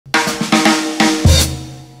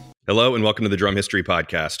Hello and welcome to the Drum History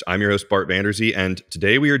Podcast. I'm your host, Bart Vanderzee, and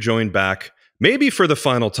today we are joined back, maybe for the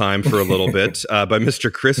final time for a little bit, by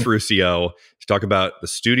Mr. Chris Russio to talk about the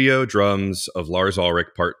studio drums of Lars Ulrich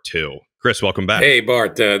Part 2. Chris, welcome back. Hey,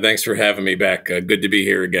 Bart. Thanks for having me back. Good to be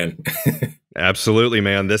here again. Absolutely,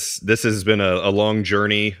 man. This has been a long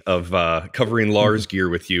journey of covering Lars gear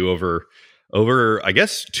with you over I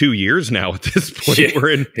guess 2 years now at this point. Yeah, We're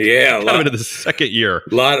in yeah, kind of into the second year.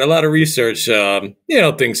 a lot of research.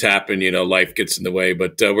 Things happen. Life gets in the way,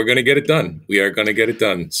 but we're going to get it done. We are going to get it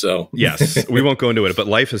done. So yes, we won't go into it, but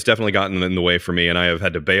life has definitely gotten in the way for me, and I have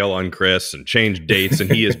had to bail on Chris and change dates,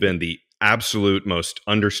 and he has been the absolute most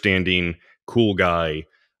understanding, cool guy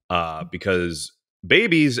because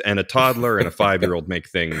babies and a toddler and a 5-year-old make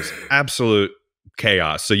things absolute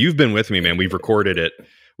chaos. So you've been with me, man. We've recorded it.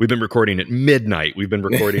 We've been recording at midnight. We've been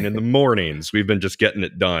recording in the mornings. We've been just getting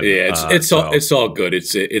it done. Yeah, it's all good.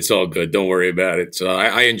 It's all good. Don't worry about it. So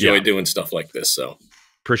I enjoy doing stuff like this. So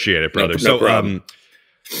appreciate it, brother. No problem.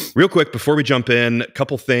 Real quick before we jump in, a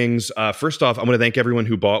couple things. First off, I want to thank everyone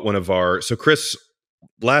who bought one of our. So Chris,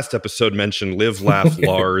 last episode mentioned Live, Laugh,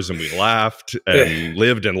 Lars, and we laughed and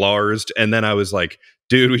lived and Larsed, and then I was like,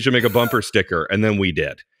 dude, we should make a bumper sticker, and then we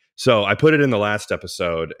did. So I put it in the last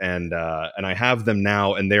episode, and I have them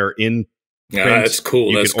now, and they're in print. Yeah, that's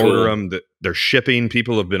cool. You can order them. They're shipping.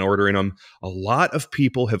 People have been ordering them. A lot of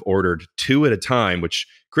people have ordered 2 at a time, which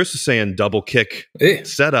Chris is saying double kick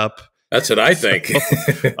setup. That's what I think.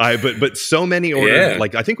 So, but so many ordered. Yeah.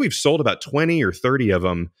 Like I think we've sold about 20 or 30 of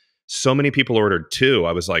them. So many people ordered 2.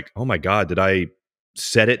 I was like, oh my God, did I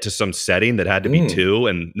set it to some setting that had to be 2?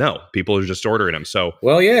 And no, people are just ordering them. So,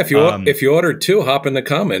 well, yeah, if you ordered 2, hop in the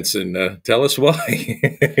comments and tell us why.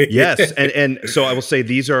 Yes. And so I will say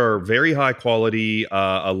these are very high quality,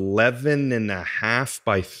 11.5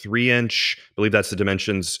 by 3 inch. I believe that's the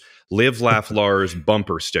dimensions. Live, Laugh, Lars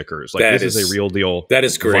bumper stickers. Like this is a real deal. That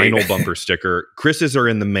is great. Vinyl bumper sticker. Chris's are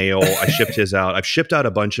in the mail. I shipped his out. I've shipped out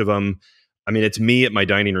a bunch of them. I mean, it's me at my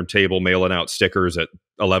dining room table mailing out stickers at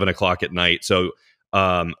 11 o'clock at night. So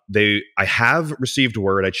I have received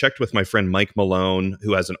word. I checked with my friend Mike Malone,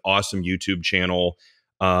 who has an awesome YouTube channel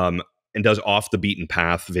and does off the beaten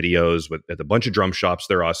path videos at a bunch of drum shops.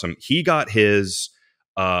 They're awesome. He got his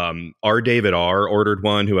R. David R. ordered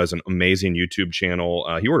one, who has an amazing YouTube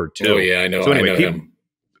channel. He ordered 2. Oh yeah, I know. So anyway, I know him.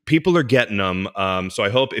 People are getting them. So I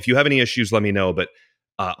hope if you have any issues, let me know. But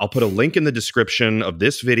I'll put a link in the description of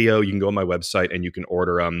this video. You can go on my website and you can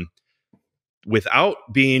order them. Without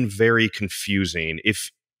being very confusing,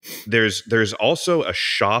 if there's also a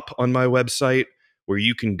shop on my website where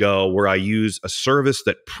you can go, where I use a service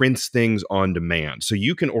that prints things on demand. So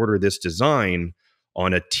you can order this design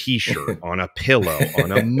on a t-shirt, on a pillow,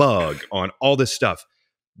 on a mug, on all this stuff.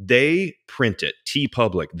 They print it.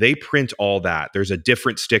 TeePublic, they print all that. There's a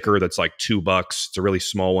different sticker that's like $2. It's a really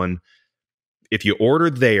small one. If you order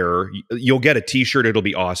there, you'll get a t-shirt. It'll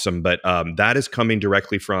be awesome. But that is coming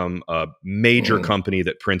directly from a major company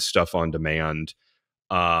that prints stuff on demand.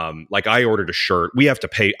 Like I ordered a shirt. I have to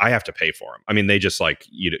pay for them. I mean, they just like,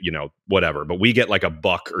 whatever. But we get like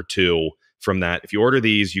 $1 or $2 from that. If you order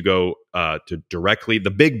these, you go to directly, the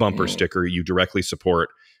big bumper sticker, you directly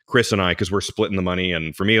support Chris and I, because we're splitting the money.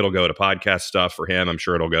 And for me, it'll go to podcast stuff. For him, I'm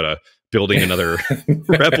sure it'll go to building another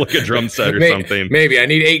replica drum set or something. Maybe I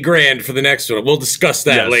need $8,000 for the next one. We'll discuss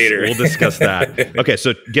that later. We'll discuss that. Okay,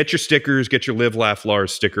 so get your stickers, get your Live, Laugh,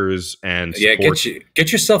 Lars stickers, and support.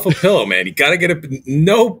 Get yourself a pillow, man. You got to get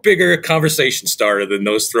no bigger conversation starter than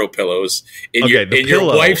those throw pillows in your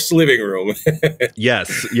wife's living room.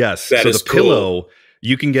 Yes. That is the pillow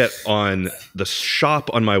you can get on the shop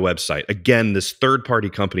on my website. Again, this third-party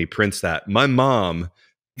company prints that. My mom,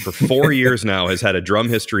 for 4 years now, has had a Drum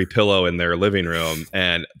History pillow in their living room,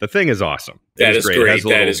 and the thing is awesome. That is great.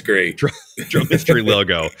 That is great. Drum History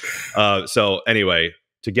logo. So anyway,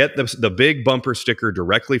 to get the big bumper sticker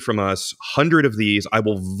directly from us, 100 of these, I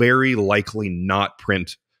will very likely not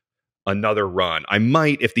print another run. I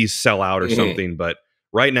might if these sell out or something, but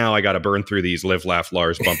right now, I got to burn through these Live, Laugh,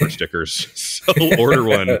 Lars bumper stickers. So order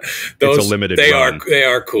one. It's a limited run. They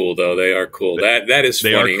are cool, though. They are cool. That is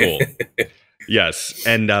funny. They are cool. Yes.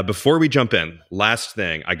 And before we jump in, last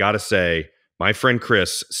thing, I got to say, my friend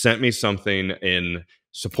Chris sent me something in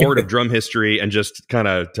support of Drum History and just kind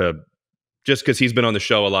of just because he's been on the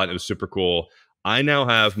show a lot and it was super cool. I now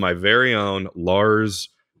have my very own Lars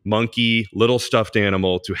monkey, little stuffed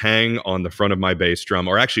animal to hang on the front of my bass drum.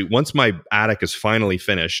 Or actually, once my attic is finally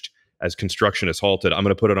finished, as construction is halted, I'm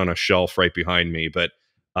going to put it on a shelf right behind me. But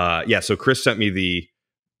yeah, so Chris sent me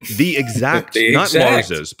the exact, not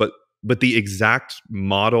Lars's, but but the exact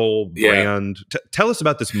model brand. Tell us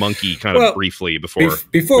about this monkey kind of briefly before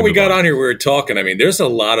we got on here. We were talking. I mean, there's a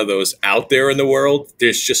lot of those out there in the world.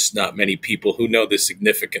 There's just not many people who know the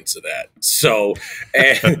significance of that. So,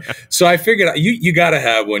 so I figured you got to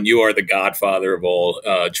have one. You are the godfather of all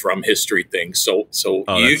drum history things. So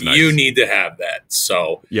you need to have that.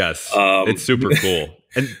 So yes, it's super cool.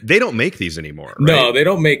 And they don't make these anymore, right? No, they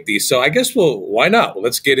don't make these. So I guess, why not? Well,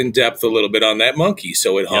 let's get in depth a little bit on that monkey.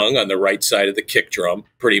 So it hung on the right side of the kick drum,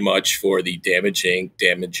 pretty much for the Damage Inc.,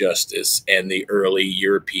 Damage Justice, and the early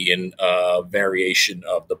European variation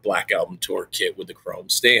of the Black Album Tour kit with the chrome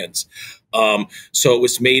stands. So it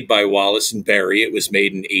was made by Wallace and Berry. It was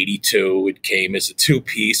made in '82. It came as a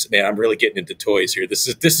 2-piece. Man, I'm really getting into toys here. This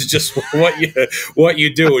is just what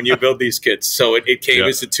you do when you build these kits. So it came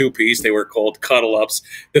as a 2-piece. They were called Cuddle Ups.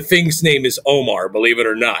 The thing's name is Omar, believe it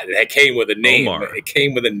or not. It came with a name. Omar. It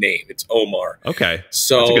came with a name. It's Omar. Okay.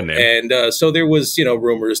 So that's a good name. And so there was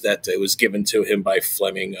rumors that it was given to him by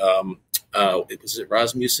Fleming. Was it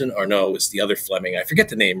Rasmussen or no? It was the other Fleming. I forget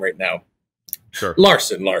the name right now. Sure.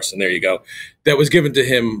 Larson, there you go. That was given to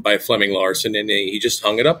him by Fleming Larson, and he just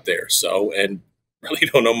hung it up there. So, and really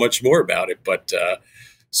don't know much more about it. But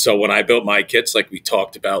so when I built my kits, like we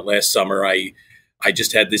talked about last summer, I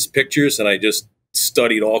just had these pictures, and I just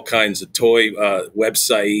studied all kinds of toy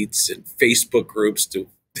websites and Facebook groups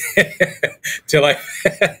till I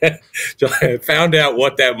found out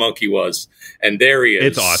what that monkey was. And there he is.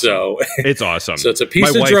 It's awesome. So it's awesome. So it's a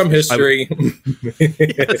piece of drum history.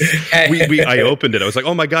 I opened it. I was like,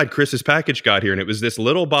 oh my God, Chris's package got here. And it was this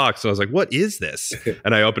little box. And I was like, what is this?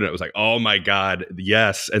 And I opened it. I was like, oh my God,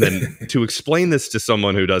 yes. And then to explain this to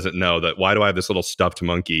someone who doesn't know that, why do I have this little stuffed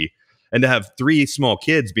monkey? And to have 3 small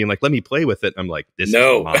kids being like, let me play with it. I'm like, this is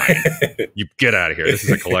mine. You get out of here. This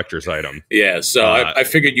is a collector's item. Yeah. So I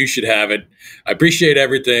figured you should have it. I appreciate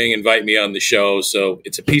everything. Invite me on the show. So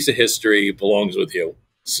it's a piece of history. It belongs with you.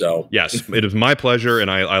 So yes, it is my pleasure.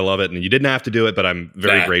 And I love it. And you didn't have to do it, but I'm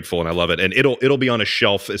very grateful and I love it. And it'll be on a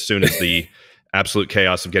shelf as soon as the absolute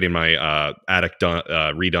chaos of getting my attic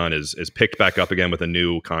redone is picked back up again with a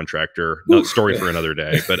new contractor. Not story for another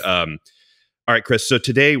day, but all right, Chris. So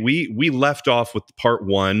today we left off with part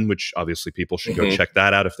 1, which obviously people should go check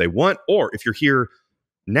that out if they want, or if you're here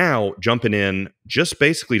now jumping in just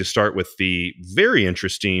basically to start with the very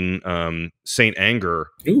interesting Saint Anger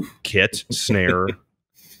kit snare.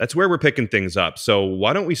 That's where we're picking things up. So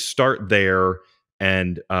why don't we start there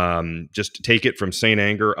and just take it from Saint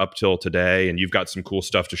Anger up till today? And you've got some cool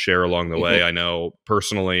stuff to share along the way, I know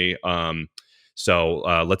personally. So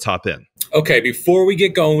let's hop in. Okay, before we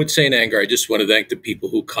get going with Saint Anger, I just want to thank the people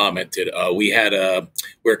who commented.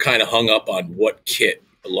 We're kind of hung up on what kit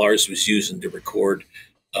Lars was using to record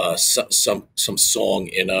some song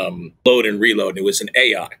in Load and Reload. It was an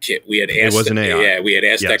AI kit. We had asked. It was an AI. Yeah, we had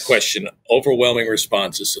asked that question. Overwhelming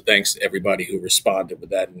responses. So thanks to everybody who responded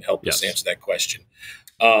with that and helped us answer that question.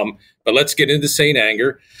 But let's get into Saint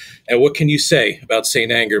Anger. And what can you say about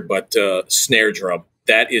Saint Anger but snare drum?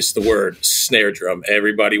 That is the word, snare drum.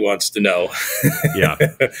 Everybody wants to know. Yeah.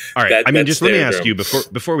 All right. I mean, just let me ask you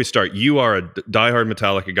before we start. You are a diehard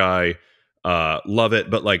Metallica guy. Love it.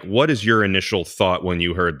 But like, what is your initial thought when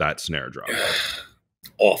you heard that snare drum?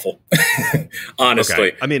 Awful.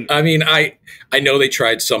 Honestly. Okay. I mean, I know they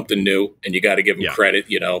tried something new, and you got to give them credit,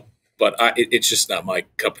 but it's just not my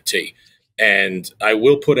cup of tea. And I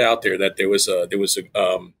will put out there that there was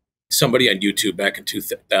somebody on YouTube back in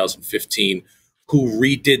 2015 who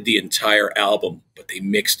redid the entire album, but they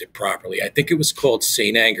mixed it properly. I think it was called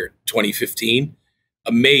Saint Anger 2015.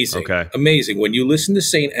 Amazing. Okay. Amazing. When you listen to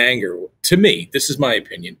Saint Anger, to me, this is my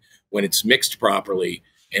opinion, when it's mixed properly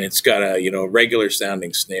and it's got a, regular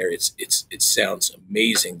sounding snare, it sounds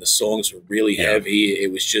amazing. The songs were really heavy.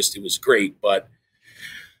 It was great. But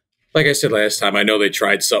like I said last time, I know they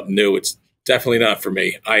tried something new. It's definitely not for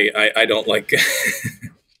me. I don't like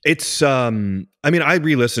It's I mean, I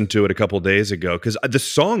re-listened to it a couple of days ago because the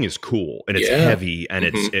song is cool and it's heavy and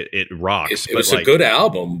it rocks. It was a good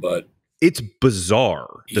album, but it's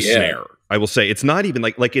bizarre. The snare, I will say, it's not even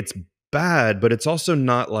like it's bad, but it's also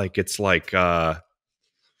not like it's like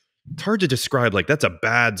it's hard to describe. Like that's a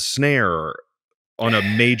bad snare on a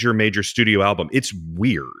major studio album. It's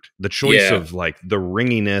weird. The choice of like the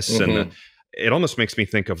ringiness and it almost makes me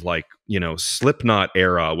think of like, Slipknot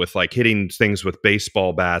era with like hitting things with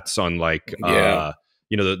baseball bats on like,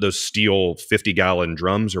 those steel 50-gallon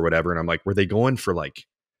drums or whatever. And I'm like, were they going for like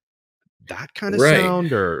that kind of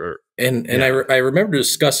sound or And I remember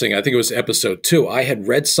discussing, I think it was episode 2, I had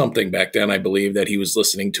read something back then, I believe, that he was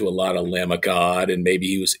listening to a lot of Lamb of God, and maybe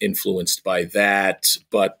he was influenced by that.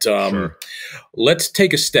 But let's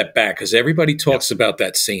take a step back, because everybody talks about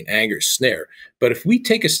that St. Anger snare. But if we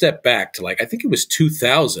take a step back to, like, I think it was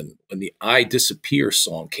 2000 when the I Disappear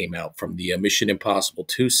song came out from the Mission Impossible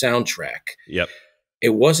 2 soundtrack. Yep.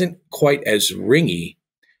 It wasn't quite as ringy,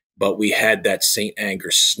 but we had that St. Anger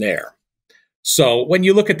snare. So when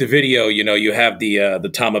you look at the video, you know, you have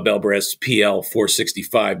the Tama Bell Brass PL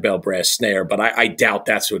 465 Bell Brass snare, but I doubt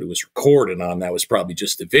that's what it was recorded on. That was probably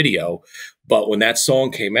just the video. But when that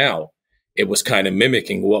song came out, it was kind of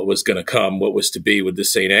mimicking what was going to come, what was to be with the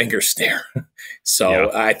St. Anger snare.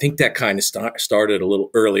 So I think that kind of started a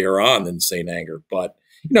little earlier on than St. Anger, but,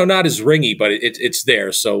 you know, not as ringy, but it's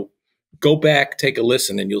there. So go back, take a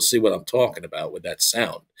listen, and you'll see what I'm talking about with that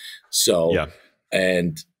sound. So,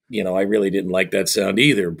 and you know, I really didn't like that sound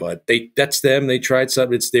either, but that's them. They tried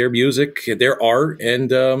something. It's their music, their art,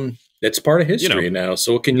 and that's part of history now.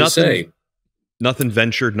 So what can you say? Nothing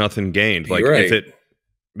ventured, nothing gained. Like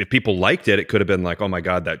if people liked it, it could have been like, oh my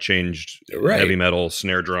God, that changed heavy metal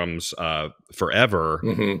snare drums forever.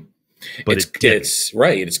 But it's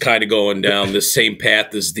right. It's kind of going down the same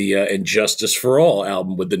path as the Injustice for All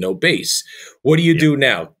album with the no bass. What do you do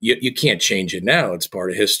now? You can't change it now. It's part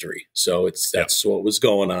of history. So that's what was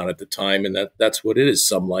going on at the time, and that's what it is.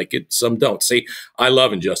 Some like it, some don't. See, I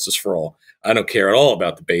love Injustice for All. I don't care at all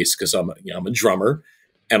about the bass because I'm a drummer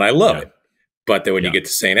and I love it. But then when you get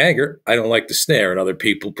to St. Anger, I don't like the snare, and other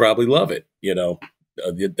people probably love it. You know,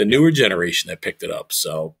 the newer generation that picked it up.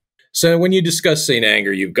 So when you discuss St.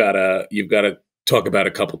 Anger, you've got to talk about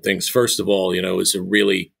a couple things. First of all, you know, it's a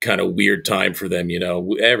really kind of weird time for them. You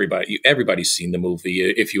know, everybody's seen the movie.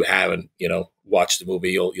 If you haven't, you know, watched the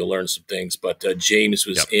movie, you'll learn some things. But James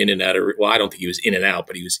was in and out of. Well, I don't think he was in and out,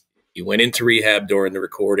 but he went into rehab during the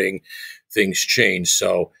recording. Things changed.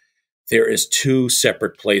 So there is 2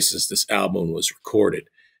 separate places this album was recorded.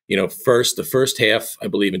 You know, the first half, I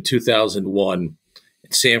believe, in 2001.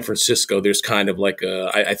 San Francisco, there's kind of like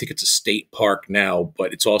I think it's a state park now,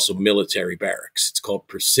 but it's also military barracks. It's called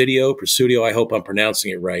Presidio. I hope I'm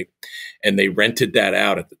pronouncing it right. And they rented that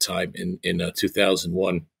out at the time in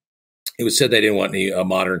 2001. It was said they didn't want any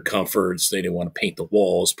modern comforts. They didn't want to paint the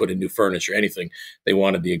walls, put in new furniture, anything. They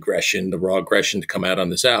wanted the raw aggression to come out on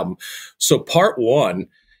this album. So part 1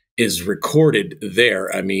 is recorded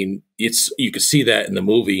there. I mean, you could see that in the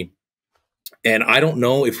movie. And I don't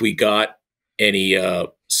know if we got any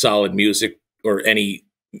solid music or any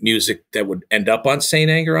music that would end up on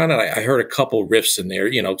St. Anger on it. I heard a couple riffs in there,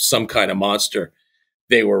 you know, Some Kind of Monster.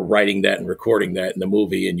 They were writing that and recording that in the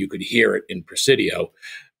movie, and you could hear it in Presidio.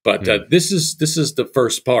 But this is the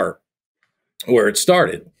first part where it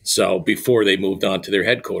started. So before they moved on to their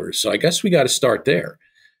headquarters. So I guess we got to start there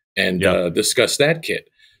and discuss that kit.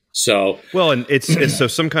 So well, and it's so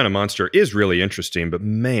Some Kind of Monster is really interesting, but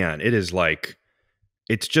man, it is like.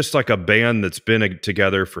 It's just like a band that's been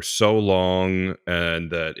together for so long,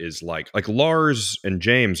 and that is like Lars and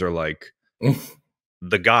James are like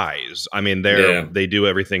the guys. I mean, they do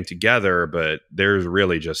everything together, but there's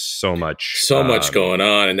really just so much going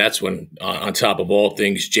on. And that's when, on top of all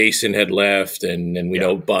things, Jason had left, and we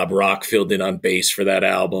know Bob Rock filled in on bass for that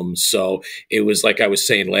album. So it was like I was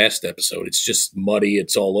saying last episode, it's just muddy.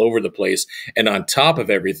 It's all over the place. And on top of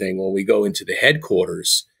everything, when we go into the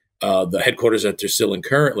headquarters that they're still in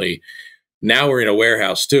currently, now we're in a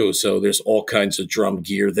warehouse too. So there's all kinds of drum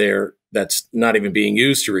gear there that's not even being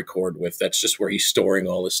used to record with. That's just where he's storing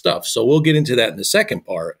all his stuff. So we'll get into that in the second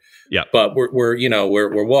part. Yeah. But we're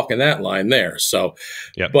walking that line there. So,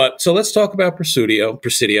 but so let's talk about Presidio.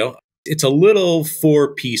 It's a little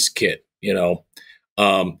 4-piece kit, you know.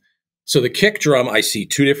 So the kick drum, I see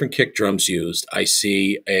 2 different kick drums used. I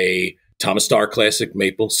see a Thomas Starr Classic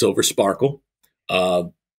Maple Silver Sparkle.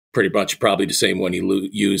 Pretty much probably the same one he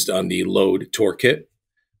used on the Load tour kit,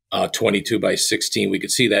 22 by 16. We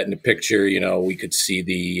could see that in the picture. You know, we could see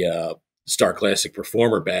the Star Classic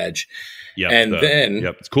Performer badge. Yeah, and then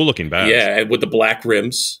it's cool looking badge. Yeah, with the black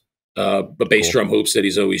rims, the bass drum hoops that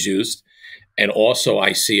he's always used, and also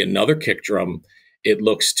I see another kick drum. It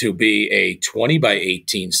looks to be a 20 by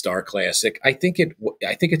 18 Star Classic. I think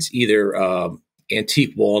it's either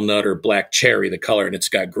antique walnut or black cherry, the color, and it's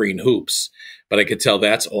got green hoops. But I could tell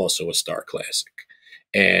that's also a Star Classic.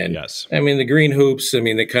 And I mean, the green hoops, I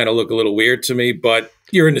mean, they kind of look a little weird to me, but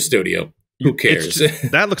you're in the studio. Who cares?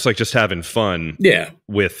 That looks like just having fun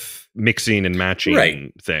with mixing and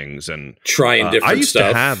matching things. And trying different stuff. I used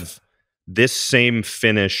to have this same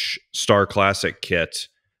finish Star Classic kit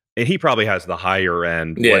and he probably has the higher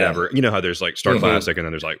end, whatever. You know how there's like Star Classic, and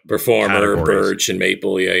then there's like Performer, Birch, and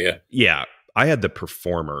Maple. Yeah. I had the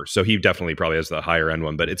Performer, so he definitely probably has the higher end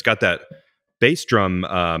one, but it's got that bass drum,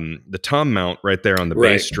 the tom mount right there on the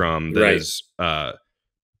bass drum that is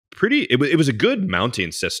pretty. It was a good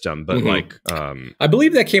mounting system, but like I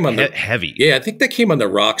believe that came on the heavy. Yeah, I think that came on the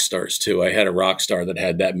Rockstars too. I had a Rockstar that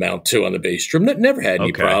had that mount too on the bass drum. Never had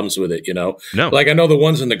any problems with it, you know. No, like I know the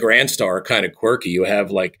ones in the Grand Star are kind of quirky. You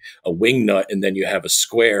have like a wing nut, and then you have a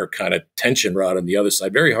square kind of tension rod on the other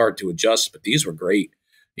side. Very hard to adjust, but these were great.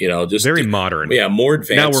 You know, just very modern. Yeah, more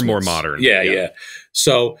advanced. Now we're more modern. Yeah.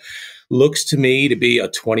 So looks to me to be a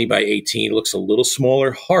 20 by 18. Looks a little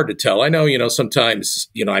smaller. Hard to tell. I know, you know, sometimes,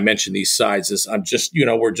 you know, I mention these sizes. I'm just, you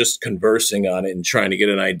know, we're just conversing on it and trying to get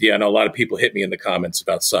an idea. I know a lot of people hit me in the comments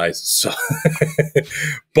about sizes. So,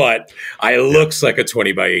 but I looks like a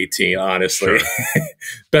 20 by 18, honestly. Sure.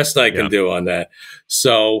 Best I can do on that.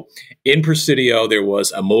 So in Presidio, there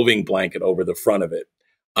was a moving blanket over the front of it.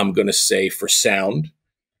 I'm going to say for sound.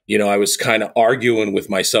 You know, I was kind of arguing with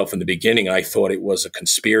myself in the beginning. I thought it was a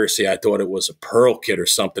conspiracy. I thought it was a Pearl kit or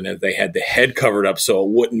something, and they had the head covered up so it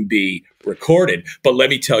wouldn't be recorded. But let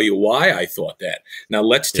me tell you why I thought that. Now,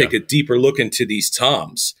 let's take a deeper look into these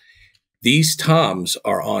toms. These toms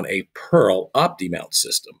are on a Pearl OptiMount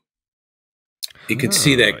system. You can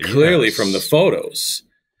see that clearly from the photos.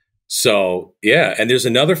 So, yeah, and there's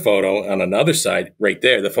another photo on another side right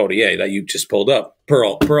there, the photo, that you just pulled up.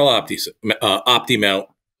 Pearl OptiMount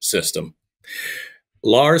system.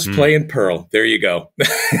 Lars playing Pearl. There you go.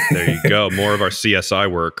 There you go. More of our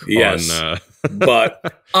CSI work. Yes.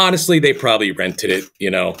 But honestly, they probably rented it. You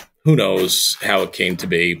know, who knows how it came to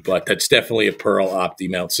be, but that's definitely a Pearl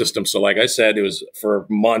OptiMount system. So like I said, it was for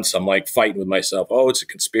months, I'm like fighting with myself. Oh, it's a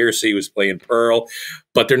conspiracy. He was playing Pearl,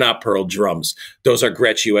 but they're not Pearl drums. Those are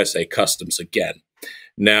Gretsch USA Customs again.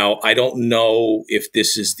 Now, I don't know if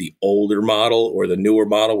this is the older model or the newer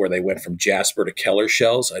model where they went from Jasper to Keller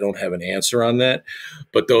shells. I don't have an answer on that.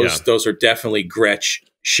 But those are definitely Gretsch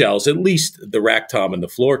shells, at least the rack tom and the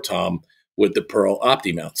floor tom with the Pearl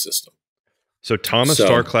OptiMount system. So Thomas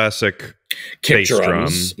Star Classic kick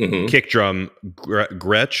drums, kick drum,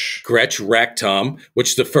 Gretsch rack tom,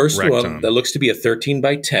 which the first one that looks to be a 13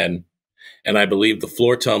 by 10. And I believe the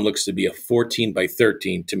floor tom looks to be a 14 by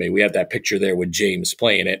 13 to me. We have that picture there with James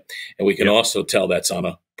playing it. And we can also tell that's on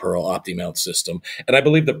a Pearl OptiMount system. And I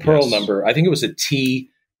believe the Pearl number, I think it was a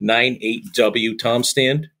T98W tom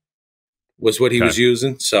stand was what he was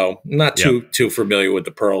using. So not too familiar with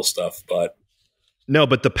the Pearl stuff, but. No,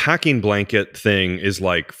 but the packing blanket thing is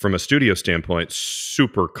like, from a studio standpoint,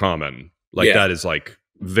 super common. Like that is like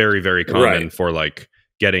very, very common for like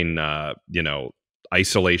getting, you know,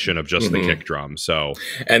 isolation of just the kick drum. So,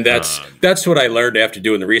 and that's what I learned after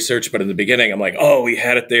doing the research. But in the beginning, I'm like, oh, we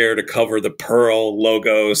had it there to cover the Pearl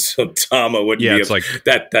logos, so Tama wouldn't be. It's like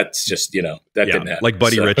that's just, you know, that didn't happen. Like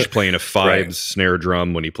Buddy Rich playing a 5 snare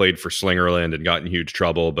drum when he played for Slingerland and got in huge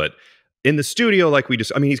trouble. But in the studio, like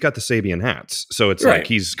he's got the Sabian hats, so it's like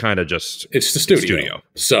he's kind of just it's the studio.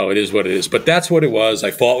 So it is what it is. But that's what it was.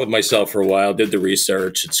 I fought with myself for a while, did the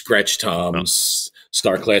research. It's Gretsch toms,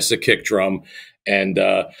 Star Classic kick drum. And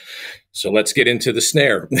so let's get into the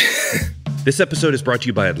snare. This episode is brought to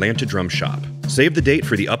you by Atlanta Drum Shop. Save the date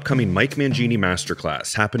for the upcoming Mike Mangini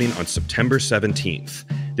Masterclass happening on September 17th.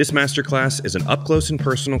 This masterclass is an up-close and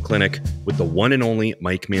personal clinic with the one and only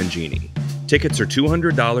Mike Mangini. Tickets are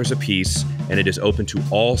 $200 a piece, and it is open to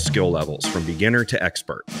all skill levels, from beginner to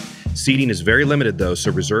expert. Seating is very limited, though,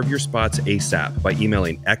 so reserve your spots ASAP by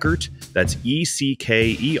emailing Eckert, that's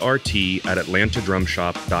ECKERT, at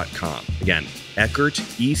atlantadrumshop.com. Again, Eckert,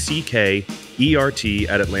 ECKERT,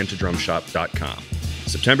 at atlantadrumshop.com.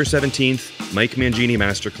 September 17th, Mike Mangini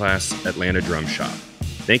Masterclass, Atlanta Drum Shop.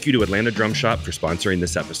 Thank you to Atlanta Drum Shop for sponsoring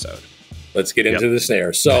this episode. Let's get into the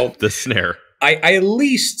snare. So the snare. I at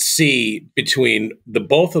least see between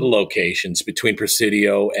both of the locations, between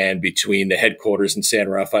Presidio and between the headquarters in San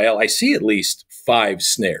Rafael, I see at least 5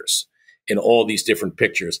 snares in all these different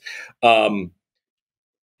pictures. You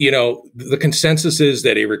know, the consensus is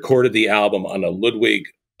that he recorded the album on a Ludwig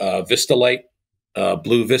Vistalite,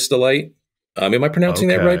 blue Vistalite. Am I pronouncing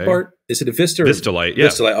that right, Bart? Is it a Vista? Vistalite, yeah.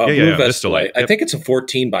 Vistalite, blue Vistalite. I think it's a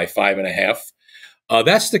 14 by 5.5.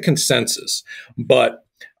 That's the consensus. But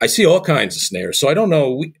I see all kinds of snares, so I don't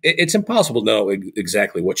know. It's impossible to know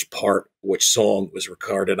exactly which song was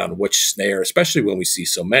recorded on which snare, especially when we see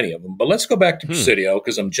so many of them. But let's go back to Presidio,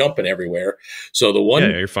 because I'm jumping everywhere. So the one,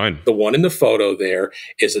 you're fine. The one in the photo there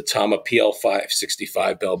is a Tama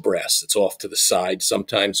PL565 bell brass. It's off to the side.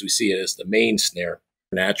 Sometimes we see it as the main snare.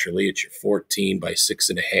 naturally. It's your 14 by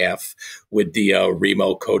 6.5 with the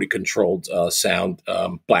Remo Cody controlled sound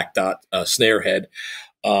black dot snare head.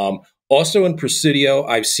 Also in Presidio,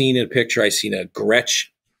 I've seen a picture. I've seen a Gretsch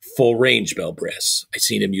full range bell brass. I've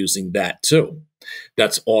seen him using that too.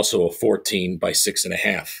 That's also a 14 by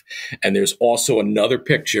 6.5. And there's also another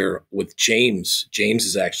picture with James. James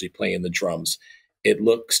is actually playing the drums. It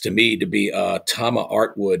looks to me to be Tama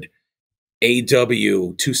Artwood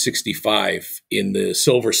AW 265 in the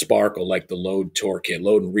silver sparkle, like the load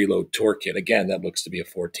and reload tour kit. Again, that looks to be a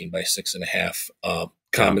 14 by 6.5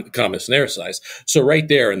 common snare size. So right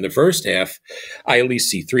there in the first half, I at least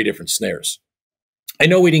see 3 different snares. I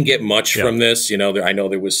know we didn't get much from this. You know, I know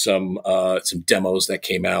there was some demos that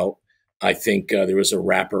came out. I think there was a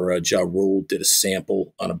rapper, Ja Rule, did a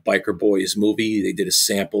sample on a Biker Boys movie. They did a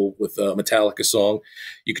sample with a Metallica song.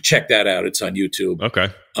 You could check that out. It's on YouTube.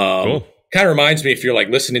 Okay, cool. Kind of reminds me if you're like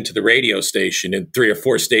listening to the radio station and 3 or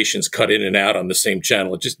 4 stations cut in and out on the same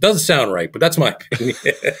channel. It just doesn't sound right, but that's my opinion.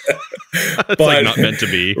 It's like not meant to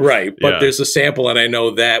be. Right. But there's a sample, and I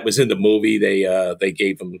know that was in the movie. They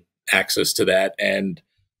gave them access to that. And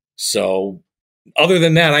so other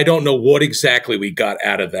than that, I don't know what exactly we got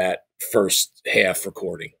out of that first half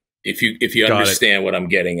recording. If you understand what I'm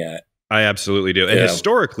getting at. I absolutely do. And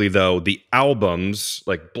historically, though, the albums,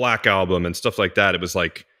 like Black Album and stuff like that, it was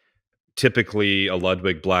like typically a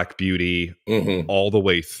Ludwig Black Beauty all the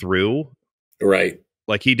way through. Right.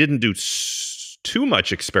 Like he didn't do too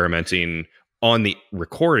much experimenting on the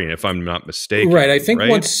recording, if I'm not mistaken. Right. I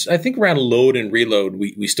think around Load and Reload,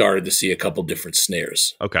 we started to see a couple different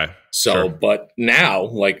snares. Okay. So, but now,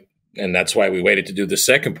 like, and that's why we waited to do the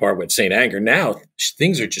second part with St. Anger. Now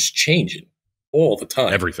things are just changing all the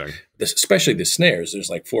time. Everything. Especially the snares. There's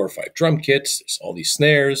like 4 or 5 drum kits. There's all these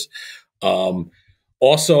snares. Also,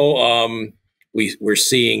 we're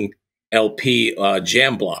seeing LP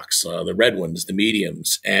jam blocks, the red ones, the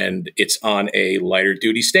mediums, and it's on a lighter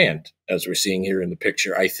duty stand, as we're seeing here in the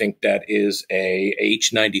picture. I think that is a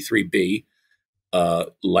H93B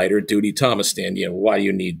lighter duty Thomas stand. You know, why do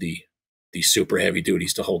you need the super heavy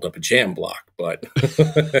duties to hold up a jam block? But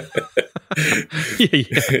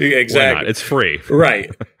exactly, it's free, right?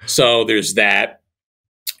 So there's that.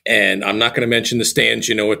 And I'm not going to mention the stands.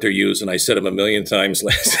 You know what they're using. I said them a million times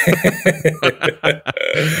last.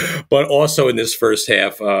 But also in this first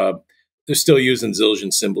half, they're still using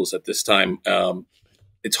Zildjian cymbals at this time.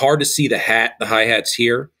 It's hard to see the hi-hats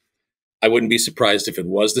here. I wouldn't be surprised if it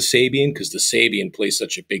was the Sabian, because the Sabian plays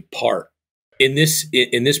such a big part. In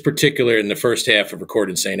this particular, in the first half of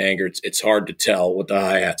Recorded St. Anger, it's hard to tell what the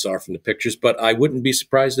hi-hats are from the pictures, but I wouldn't be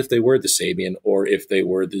surprised if they were the Sabian or if they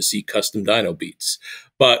were the Z Custom Dyno beats.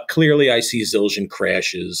 But clearly I see Zildjian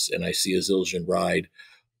crashes and I see a Zildjian ride.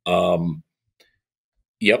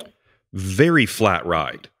 Yep. Very flat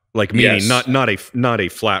ride. Like meaning not a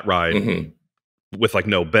flat ride with like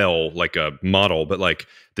no bell, like a model, but like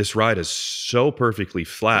this ride is so perfectly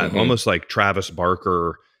flat, almost like Travis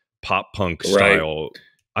Barker pop punk style. Right.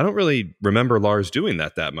 I don't really remember Lars doing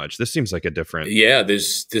that much. This seems like a different. Yeah,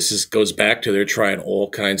 this goes back to they're trying all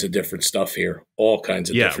kinds of different stuff here. All kinds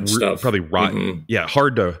of different stuff. Probably ride. Yeah,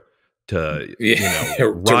 hard to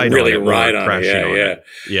ride really on it, ride on it.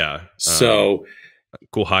 Yeah. So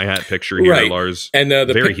cool hi-hat picture here, Lars. And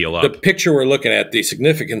very heel up. The picture we're looking at, the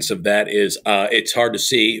significance of that is it's hard to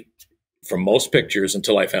see from most pictures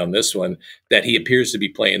until I found this one that he appears to be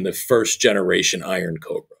playing the first generation Iron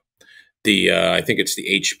Cobra. I think it's the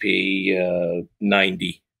HP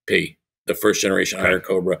 90P, the first generation Iron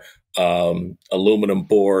Cobra, aluminum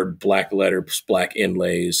board, black letters, black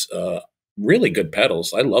inlays, really good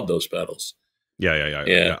pedals. I love those pedals.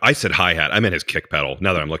 Yeah. I said hi-hat. I meant his kick pedal.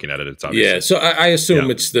 Now that I'm looking at it, it's obviously. Yeah, so I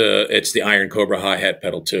assume it's the Iron Cobra hi-hat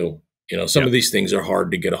pedal too. You know, some of these things are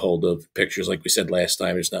hard to get a hold of. Pictures, like we said last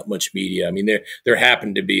time, there's not much media. I mean, there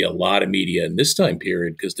happened to be a lot of media in this time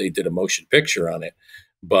period because they did a motion picture on it.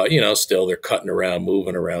 But, you know, still they're cutting around,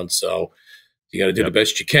 moving around. So you got to do the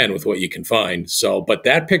best you can with what you can find. So, but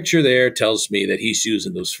that picture there tells me that he's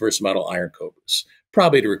using those first model Iron Cobras,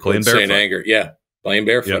 probably to record St. Anger. Yeah, playing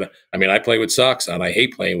barefoot. Yep. I mean, I play with socks on. I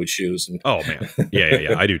hate playing with shoes. Oh, man.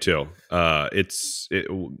 Yeah. I do too.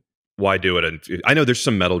 Why do it? And I know there's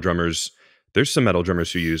some metal drummers. There's some metal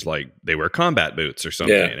drummers who use they wear combat boots or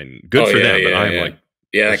something, and good for them. But I'm like.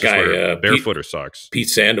 Yeah, that guy, barefoot or socks. Pete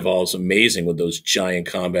Sandoval is amazing with those giant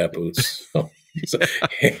combat boots.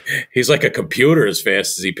 He's like a computer as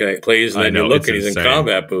fast as he plays, and then you look and he's in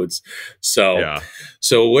combat boots. So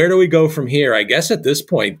where do we go from here? I guess at this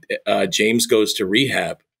point, James goes to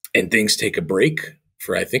rehab, and things take a break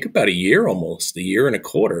for I think about a year and a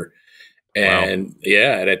quarter. And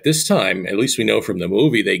yeah, and at this time, at least we know from the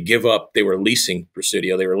movie, they give up. They were leasing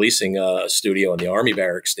Presidio. They were leasing a studio in the Army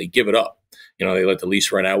barracks. They give it up. You know, they let the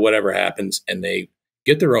lease run out, whatever happens, and they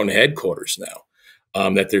get their own headquarters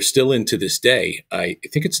now. That they're still in to this day. I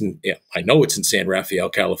think it's in. Yeah, I know it's in San Rafael,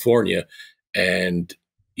 California, and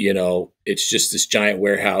you know, it's just this giant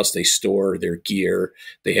warehouse. They store their gear.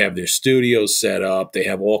 They have their studios set up. They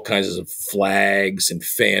have all kinds of flags and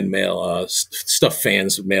fan mail, stuff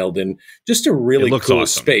fans mailed in. Just a really cool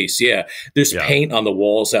awesome. Space. Yeah. There's paint on the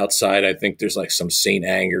walls outside. I think there's like some Saint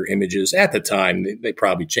Anger images. At the time, they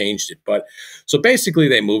probably changed it. But so basically,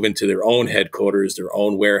 they move into their own headquarters, their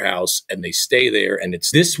own warehouse, and they stay there. And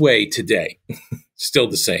it's this way today. Still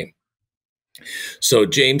the same. So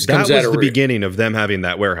James comes out of... That was the beginning of them having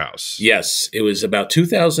that warehouse. Yes. It was about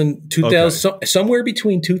 2000 somewhere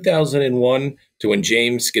between 2001 to when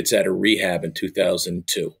James gets out of rehab in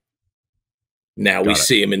 2002. Now we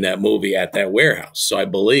see him in that movie at that warehouse. So I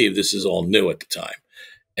believe this is all new at the time.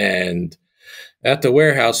 And at the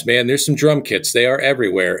warehouse, man, there's some drum kits. They are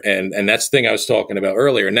everywhere. And that's the thing I was talking about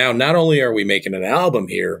earlier. Now, not only are we making an album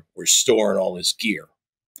here, we're storing all this gear.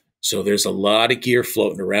 So there's a lot of gear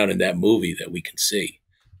floating around in that movie that we can see.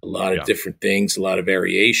 A lot of different things, a lot of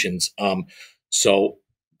variations. So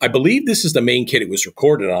I believe this is the main kit it was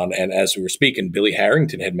recorded on. And as we were speaking, Billy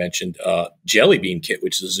Harrington had mentioned Jelly Bean kit,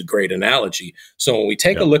 which is a great analogy. So when we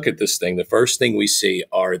take a look at this thing, the first thing we see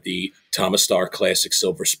are the Thomas Starr Classic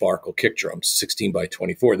Silver Sparkle kick drums, 16 by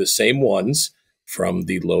 24, the same ones from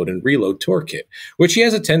the Load and Reload tour kit, which he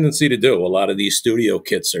has a tendency to do. A lot of these studio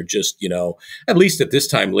kits are just, you know, at least at this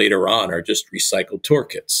time later on, are just recycled tour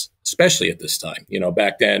kits, especially at this time. You know,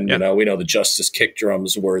 back then, you know, we know the Justice kick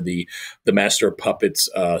drums were the Master of Puppets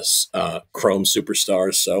Chrome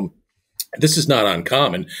Superstars. So this is not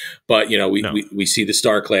uncommon, but, you know, we see the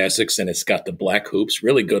Star Classics and it's got the black hoops,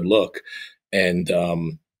 really good look. And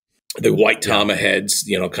the white Tama heads,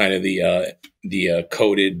 you know, kind of the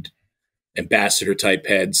coated ambassador type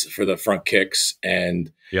heads for the front kicks,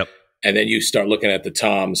 and then you start looking at the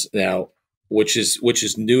toms now, which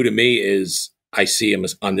is new to me is I see him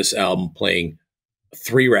on this album playing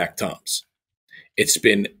 3-rack toms. It's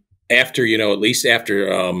been after, you know, at least after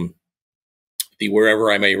the Wherever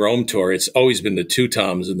I May Roam tour, it's always been the 2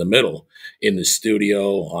 toms in the middle in the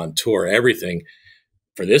studio, on tour, everything.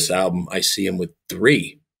 For this album, I see him with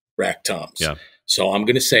 3-rack toms. Yeah. So I'm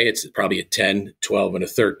going to say it's probably a 10, 12, and a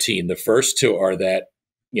 13. The first 2 are that,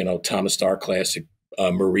 you know, Thomas Starr Classic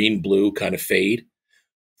marine blue kind of fade.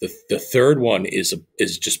 The third one is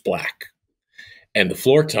just black. And the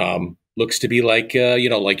floor tom looks to be like, you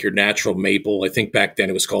know, like your natural maple. I think back then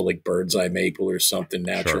it was called like bird's eye maple or something,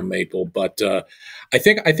 natural maple. But I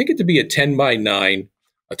think it to be a 10 by 9,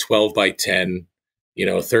 a 12 by 10, you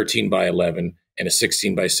know, a 13 by 11. And a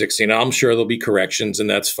 16 by 16. I'm sure there'll be corrections, and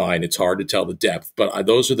that's fine. It's hard to tell the depth, but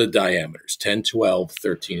those are the diameters, 10, 12,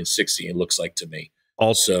 13, and 16, it looks like to me.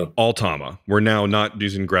 Also, all Tama. We're now not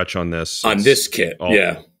using Gretsch on this. On this kit,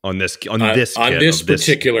 On this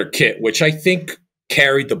particular kit, which I think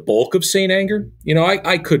carried the bulk of Saint Anger. You know,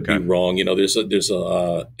 I could be wrong. You know,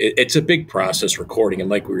 it's a big process recording, and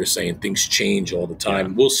like we were saying, things change all the time.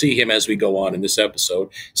 Yeah. We'll see him as we go on in this episode,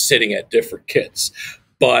 sitting at different kits.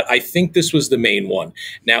 But I think this was the main one.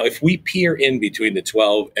 Now, if we peer in between the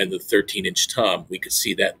 12 and the 13-inch tom, we could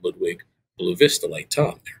see that Ludwig Blue Vista Light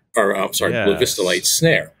tom there. Or, I'm sorry, Blue Vista Light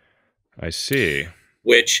snare. I see.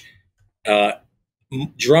 Which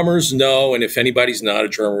drummers know, and if anybody's not a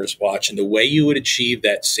drummer is watching, the way you would achieve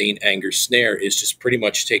that Saint Anger snare is just pretty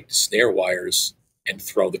much take the snare wires and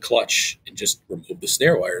throw the clutch and just remove the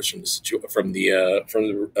snare wires from the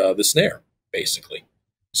snare, basically.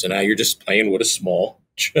 So now you're just playing with a small,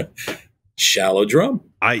 shallow drum.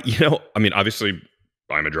 Obviously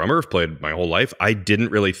I'm a drummer. I've played my whole life. I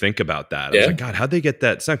didn't really think about that. I was like, God, how'd they get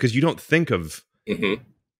that sound? Because you don't think of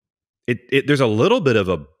it. There's a little bit of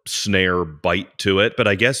a snare bite to it, but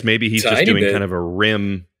I guess maybe he's just doing kind of a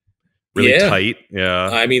rim really tight. Yeah.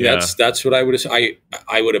 I mean, that's what I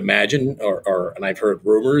would imagine, and I've heard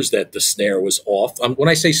rumors that the snare was off. When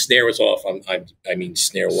I say snare was off, I mean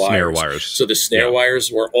snare wires. Snare wires. So the snare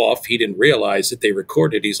wires were off. He didn't realize that they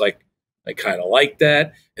recorded. He's like, I kind of like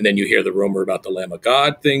that. And then you hear the rumor about the Lamb of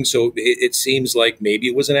God thing. So it seems like maybe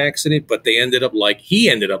it was an accident, but he ended up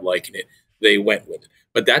liking it. They went with it.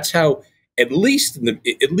 But that's how, at least in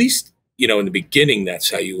the beginning,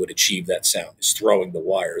 that's how you would achieve that sound, is throwing the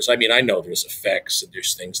wires. I mean, I know there's effects and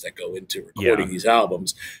there's things that go into recording these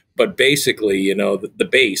albums, but basically, the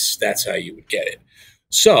bass, that's how you would get it.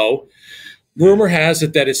 So rumor has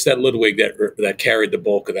it that it's that Ludwig that carried the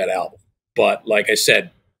bulk of that album. But like I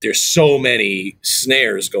said, there's so many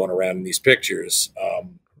snares going around in these pictures.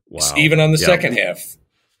 Wow. Even on the second half.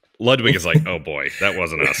 Ludwig is like, oh boy, that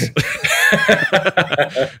wasn't us.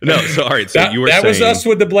 No, so all right. So you were that saying, was us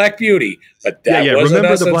with the Black Beauty, but that wasn't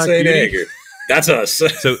remember us the on Black St. Beauty? Anger. That's us.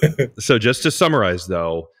 So just to summarize,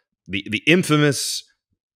 though, the infamous,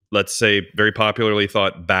 let's say, very popularly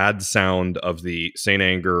thought bad sound of the St.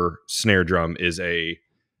 Anger snare drum is a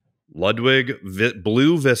Ludwig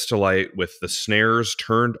blue Vistalite with the snares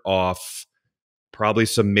turned off. Probably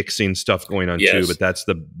some mixing stuff going on too, but that's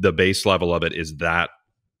the base level of it. Is that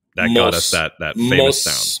got us that famous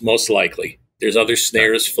sound? Most likely, there's other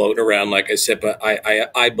snares floating around, like I said, but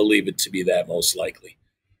I believe it to be that most likely.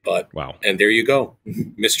 But wow, and there you go,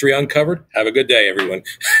 mystery uncovered. Have a good day, everyone.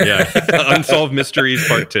 Yeah, Unsolved Mysteries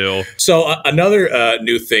Part 2. So another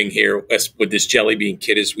new thing here with this Jelly Bean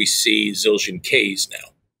kit is we see Zildjian Ks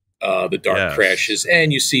now, the dark crashes,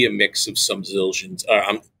 and you see a mix of some Zildjians.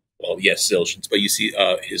 Well, yes, Zildjians, but you see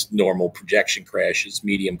his normal projection crashes,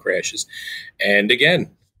 medium crashes. And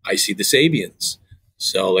again, I see the Sabians.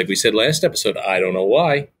 So like we said last episode, I don't know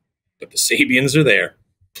why, but the Sabians are there,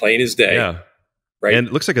 plain as day. Yeah. Right. And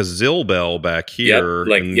it looks like a Zill bell back here.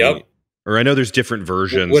 Or I know there's different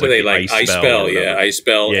versions. What are they like? Ice Bell, Ice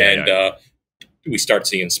Bell. Yeah, and we start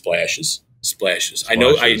seeing splashes. I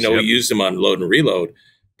know he used them on Load and Reload,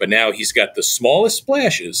 but now he's got the smallest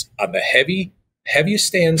splashes on the heaviest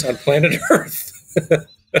stands on planet Earth.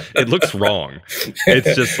 It looks wrong.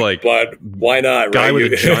 It's just like, but why not? Guy right?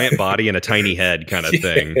 with a giant body and a tiny head kind of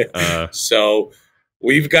thing. So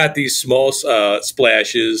we've got these small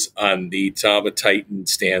splashes on the Tama Titan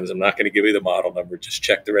stands. I'm not going to give you the model number. Just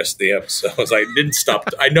check the rest of the episodes.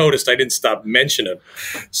 I noticed I didn't stop mentioning them.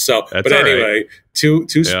 So, that's but right. anyway, two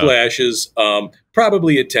splashes,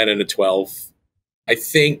 probably a 10 and a 12. I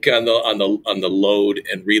think on the Load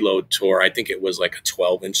and Reload tour, I think it was like a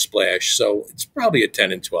 12-inch splash. So it's probably a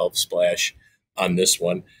 10 and 12 splash on this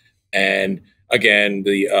one. And again,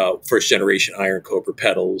 the first generation Iron Cobra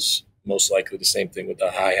pedals, most likely the same thing with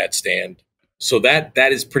the hi-hat stand. So that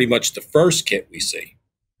is pretty much the first kit we see.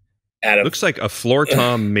 Looks like a floor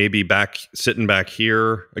tom maybe sitting back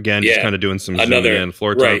here. Again, just kind of doing some zoom in.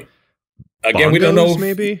 Floor tom. Right. Again, Bongos, we don't know.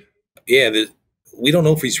 Maybe? Yeah, we don't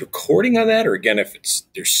know if he's recording on that or, again, if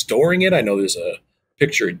they're storing it. I know there's a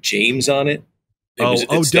picture of James on it. Duh.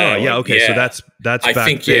 Yeah, okay. Yeah. So that's I back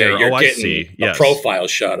think, there. You're I getting see. a profile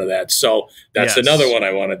shot of that. So that's another one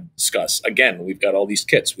I want to discuss. Again, we've got all these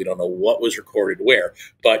kits. We don't know what was recorded where.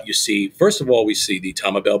 But you see, first of all, we see the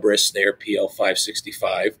Tama Bell Brass Snare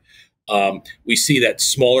PL565. We see that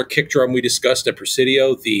smaller kick drum we discussed at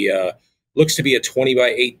Presidio. The looks to be a 20 by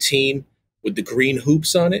 18 with the green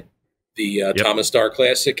hoops on it. The Tama Star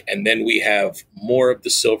Classic. And then we have more of the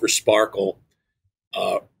silver sparkle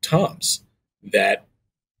toms that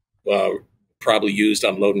probably used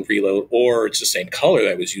on Load and Reload, or it's the same color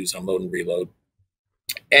that was used on Load and Reload.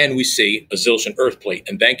 And we see a Zildjian earth plate.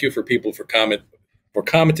 And thank you for people for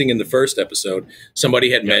commenting in the first episode.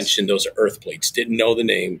 Somebody had mentioned those are earth plates. Didn't know the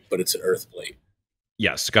name, but it's an earth plate.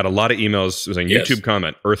 Yes, got a lot of emails. It was a YouTube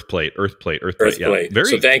comment. Earth plate. Yeah,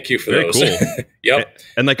 so thank you for those. Very cool. Yep.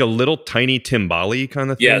 And like a little tiny timbali kind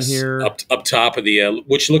of thing here. Up top of the,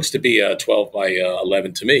 which looks to be a 12 by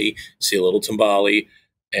 11 to me. See a little timbali,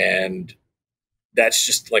 and that's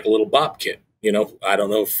just like a little bop kit. You know, I don't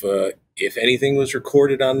know if anything was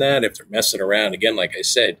recorded on that, if they're messing around. Again, like I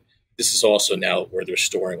said, this is also now where they're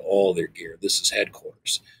storing all their gear. This is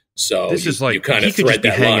headquarters. So this is like, you kind he of could just be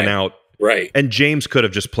hanging out. Right. And James could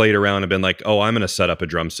have just played around and been like, "Oh, I'm going to set up a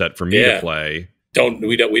drum set for me to play."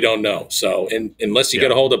 We don't know. So, unless you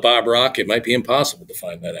get a hold of Bob Rock, it might be impossible to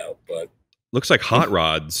find that out. But looks like hot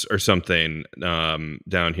rods or something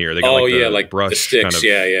down here. They got like brush the sticks. Kind of,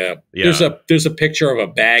 yeah. There's a picture of a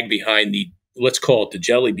bag behind the, let's call it the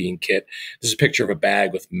Jelly Bean kit. There's a picture of a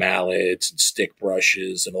bag with mallets and stick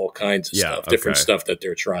brushes and all kinds of stuff, different stuff that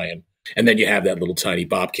they're trying. And then you have that little tiny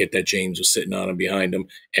bop kit that James was sitting on and behind him,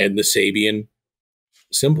 and the Sabian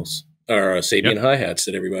cymbals, or Sabian hi-hats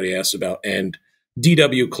that everybody asks about. And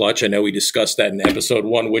DW clutch, I know we discussed that in episode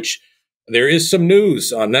 1, which there is some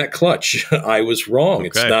news on that clutch. I was wrong. Okay.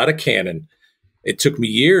 It's not a Canon. It took me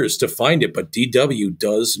years to find it, but DW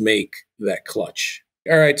does make that clutch.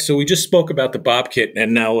 All right, so we just spoke about the bop kit,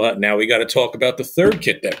 and now we got to talk about the third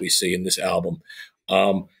kit that we see in this album,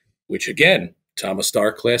 which, again, Tama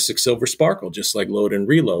Star Classic Silver Sparkle, just like Load and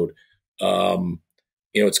Reload.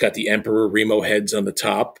 It's got the Emperor Remo heads on the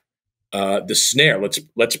top. The snare,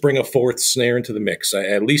 let's bring a fourth snare into the mix. I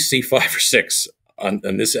at least see 5 or 6 on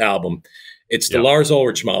this album. It's the Lars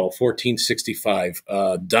Ulrich model, 1465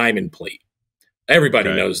 diamond plate.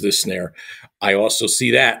 Everybody knows this snare. I also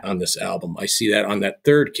see that on this album. I see that on that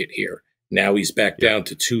third kit here. Now he's back down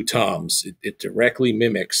to 2 toms. It directly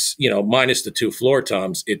mimics, you know, minus the 2 floor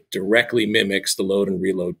toms, it directly mimics the Load and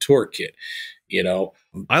Reload tour kit. You know,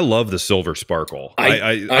 I love the silver sparkle.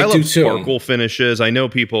 I too. love sparkle finishes. I know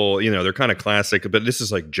people, you know, they're kind of classic, but this is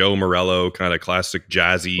like Joe Morello kind of classic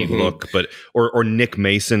jazzy look, but or Nick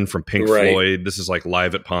Mason from Pink Floyd. This is like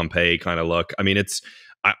Live at Pompeii kind of look. I mean,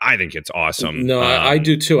 I think it's awesome. No, I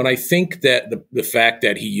do too. And I think that the fact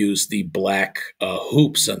that he used the black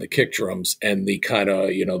hoops on the kick drums and the kind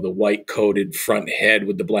of, you know, the white coated front head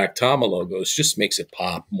with the black Tama logos just makes it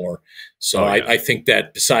pop more. So I think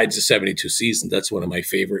that besides the 72 season, that's one of my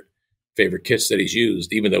favorite kits that he's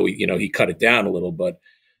used, even though he cut it down a little, but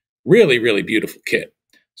really, really beautiful kit.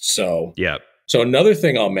 So, So another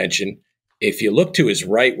thing I'll mention, if you look to his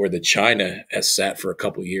right where the China has sat for a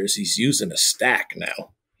couple of years, he's using a stack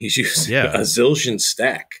now. He's using a Zildjian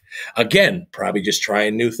stack. Again, probably just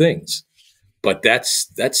trying new things. But that's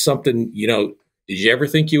something, you know, did you ever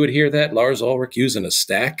think you would hear that, Lars Ulrich using a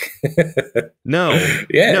stack? No.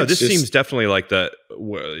 No, this seems definitely like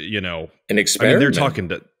you know. An experiment. I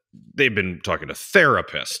mean, they've been talking to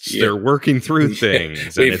therapists. They're working through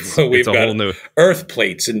things. And it's a whole new earth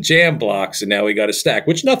plates and jam blocks, and now we got a stack,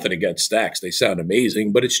 which nothing against stacks. They sound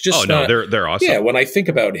amazing, but it's just they're awesome. Yeah, when I think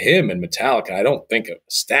about him and Metallica, I don't think of a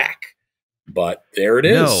stack. But there it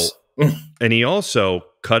is. No. And he also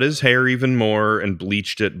cut his hair even more and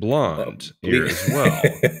bleached it blonde here as well.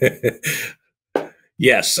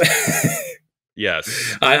 Yes.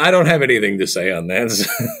 Yes. I don't have anything to say on that.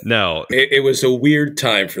 No. It was a weird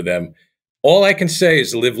time for them. All I can say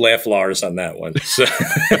is live, laugh, Lars on that one. So,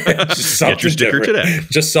 just something get your sticker different. Today.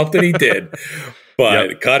 Just something he did.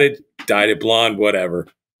 But cut it, dyed it blonde, whatever.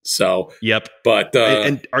 So, But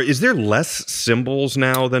is there less cymbals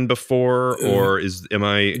now than before, or is an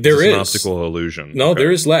optical illusion? No, there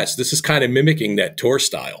is less. This is kind of mimicking that tour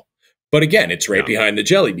style. But again, it's right behind the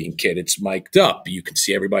Jelly Bean kit. It's mic'd up. You can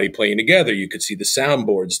see everybody playing together. You can see the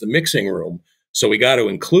soundboards, the mixing room. So we got to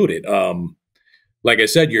include it. Like I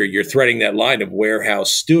said, you're threading that line of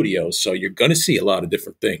warehouse studios, so you're going to see a lot of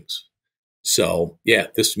different things. So yeah,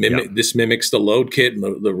 this mimics the load kit and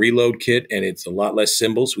the reload kit, and it's a lot less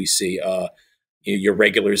cymbals. We see your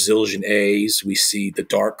regular Zildjian A's. We see the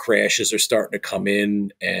dark crashes are starting to come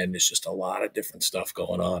in, and there's just a lot of different stuff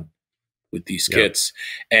going on with these kits.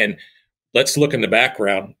 And let's look in the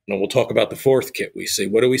background, and we'll talk about the fourth kit. We see,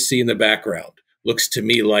 what do we see in the background? Looks to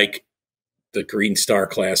me like the Green Star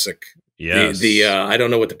Classic. Yes. I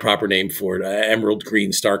don't know what the proper name for it. Emerald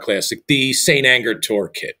Green Star Classic. The St. Anger Tour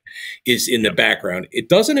kit is in the background. It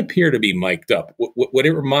doesn't appear to be mic'd up. What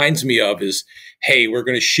it reminds me of is, hey, we're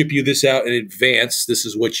going to ship you this out in advance. This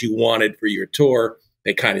is what you wanted for your tour.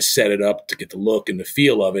 They kind of set it up to get the look and the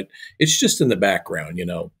feel of it. It's just in the background, you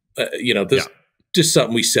know. Just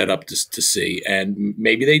something we set up to see, and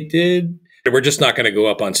maybe they did. We're just not going to go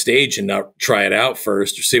up on stage and not try it out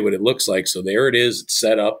first or see what it looks like. So there it is. It's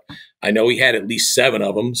set up. I know he had at least 7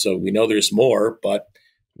 of them, so we know there's more. But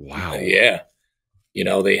wow, you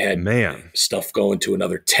know, they had stuff going to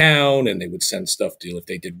another town, and they would send stuff to, if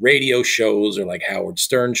they did radio shows or like Howard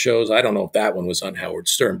Stern shows. I don't know if that one was on Howard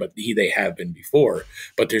Stern, but they have been before.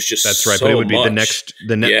 But there's just but it would be the next.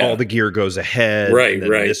 All the gear goes ahead, right?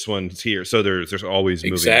 This one's here, so there's always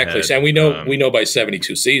moving ahead. And we know by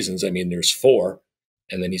 72 seasons. I mean, there's 4,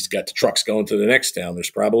 and then he's got the trucks going to the next town. There's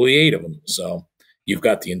probably 8 of them. So you've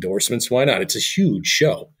got the endorsements. Why not? It's a huge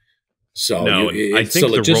show. So I think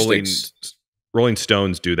the Rolling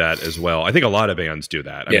Stones do that as well. I think a lot of bands do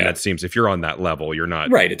that. I mean, that seems, if you're on that level, you're not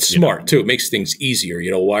right. It's smart too. It makes things easier. You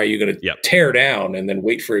know, why are you going to tear down and then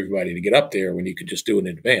wait for everybody to get up there when you could just do it in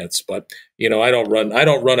advance? But you know, I don't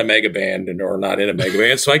run a mega band or not in a mega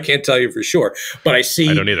band, so I can't tell you for sure. But I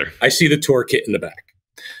don't either. I see the tour kit in the back.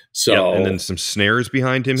 So and then some snares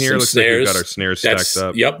behind him here. Looks like we've got our snares stacked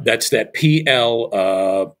up. Yep, that's that PL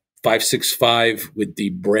 565 with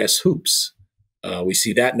the brass hoops. We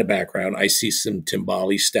see that in the background. I see some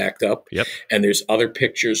timbali stacked up. Yep. And there's other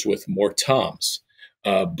pictures with more toms.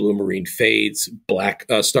 Blue Marine Fades, Black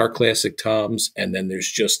Star Classic toms, and then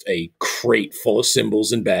there's just a crate full of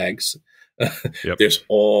cymbals and bags. There's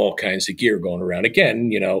all kinds of gear going around.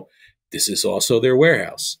 Again, you know, this is also their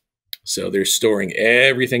warehouse. So they're storing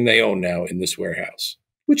everything they own now in this warehouse,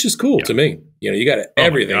 which is cool to me. You know, you got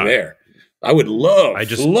everything there. I would love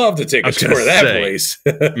to take a tour of that place.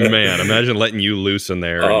 Man, imagine letting you loose in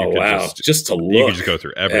there. Oh, and you could just to look. You could just go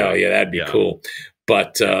through everything. Oh, yeah, that'd be cool.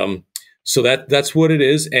 But so that's what it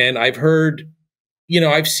is. And I've heard, you know,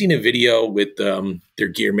 I've seen a video with their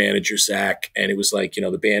gear manager, Zach, and it was like, you know,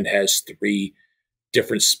 the band has 3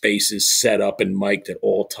 different spaces set up and mic'd at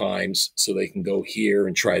all times so they can go here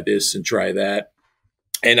and try this and try that.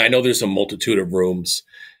 And I know there's a multitude of rooms,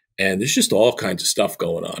 and there's just all kinds of stuff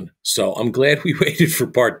going on. So I'm glad we waited for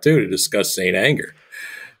part 2 to discuss St. Anger.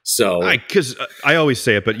 So, because I always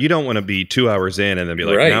say it, but you don't want to be 2 hours in and then be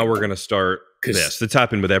like, now we're going to start this. That's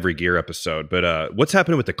happened with every gear episode. But what's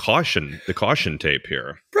happening with the caution tape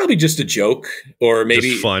here? Probably just a joke, or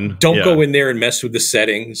maybe just fun. Don't go in there and mess with the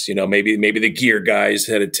settings. You know, maybe the gear guys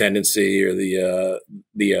had a tendency, or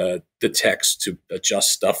the text to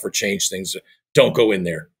adjust stuff or change things. Don't go in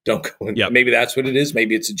there. Don't go in. Maybe that's what it is.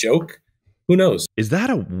 Maybe it's a joke. Who knows? Is that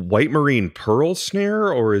a White Marine Pearl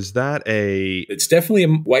snare, or is that a... It's definitely a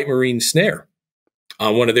White Marine snare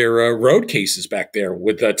on one of their road cases back there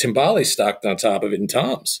with timbales stocked on top of it and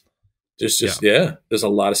toms. There's just, there's a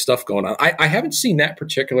lot of stuff going on. I haven't seen that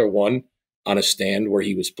particular one on a stand where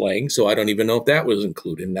he was playing, so I don't even know if that was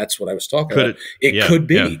included, and that's what I was talking about. It could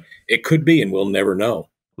be. Yeah. It could be, and we'll never know.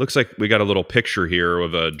 Looks like we got a little picture here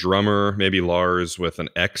of a drummer, maybe Lars, with an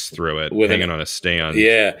X through it, hanging on a stand.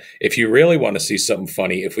 Yeah. If you really want to see something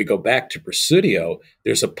funny, if we go back to Russio,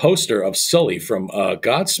 there's a poster of Sully from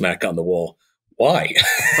Godsmack on the wall. Why?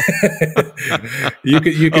 you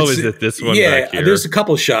could is it this one back here? There's a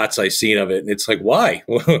couple shots I've seen of it, and it's like, why?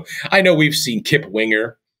 I know we've seen Kip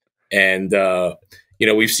Winger, and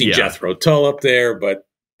we've seen Jethro Tull up there, but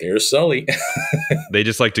there's Sully. They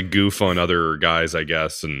just like to goof on other guys, I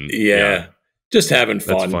guess. And just having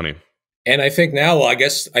fun. That's funny. And I think now, I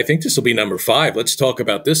think this will be number 5. Let's talk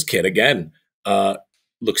about this kit again.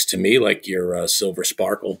 Looks to me like your Silver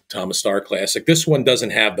Sparkle Tama Star Classic. This one doesn't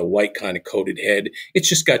have the white kind of coated head. It's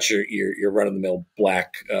just got your run-of-the-mill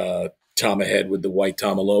black Tama head with the white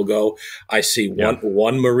Tama logo. I see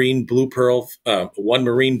one marine blue pearl, one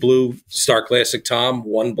marine blue Star Classic Tom,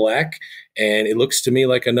 one black. And it looks to me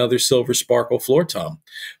like another Silver Sparkle floor tom.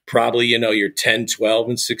 Probably, your 10, 12,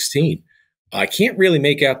 and 16. I can't really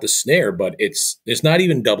make out the snare, but there's not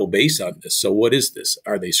even double bass on this. So what is this?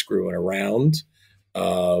 Are they screwing around?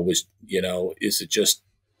 Is it just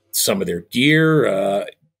some of their gear?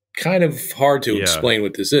 Kind of hard to explain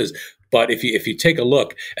what this is. But if you take a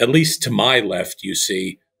look, at least to my left, you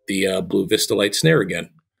see the blue Vistalite snare again.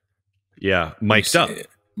 Yeah, mic'd up.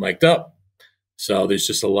 Mic'd up. So there's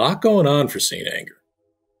just a lot going on for St. Anger.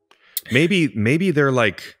 Maybe they're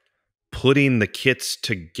like putting the kits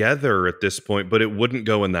together at this point, but it wouldn't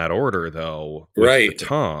go in that order though. With the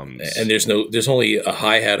toms. And there's only a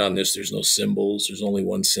hi-hat on this. There's no cymbals. There's only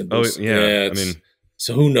one cymbal. Oh yeah.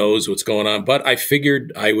 So who knows what's going on? But I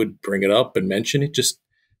figured I would bring it up and mention it. Just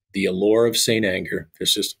the allure of St. Anger.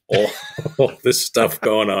 There's just all this stuff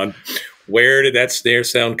going on. Where did that snare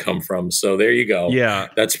sound come from? So there you go. Yeah.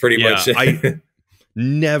 That's pretty much it. I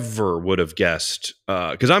never would have guessed,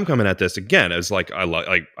 because I'm coming at this again as like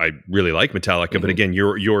I really like Metallica, but again,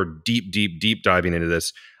 you're deep diving into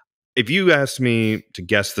this. If you asked me to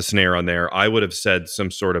guess the snare on there, I would have said some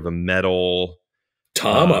sort of a metal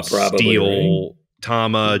Tama, probably steel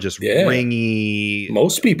Tama, just ringy.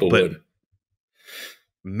 Most people would.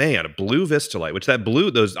 Man, a blue Vistalite, which that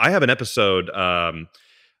blue, I have an episode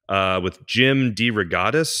with Jim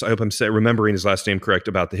DeRogatis. I hope I'm remembering his last name correct,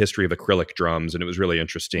 about the history of acrylic drums, and it was really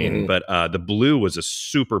interesting. But the blue was a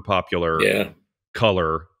super popular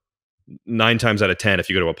color. 9 times out of 10, if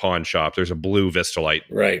you go to a pawn shop, there's a blue Vistalite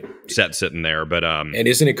set sitting there. But and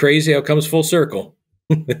isn't it crazy how it comes full circle?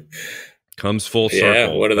 Comes full circle. Yeah,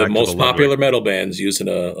 one of the most popular metal bands using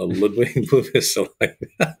a Ludwig blue Vistalite.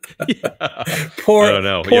 Poor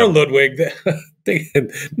Ludwig.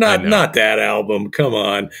 Not that album. Come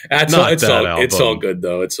on. It's all good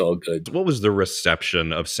though. It's all good. What was the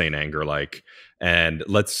reception of St. Anger like? And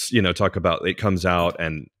let's talk about, it comes out,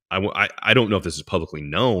 and I don't know if this is publicly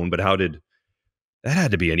known, but that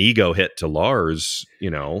had to be an ego hit to Lars,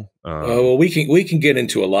 well, we can get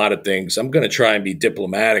into a lot of things. I'm going to try and be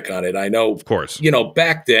diplomatic on it. I know, of course,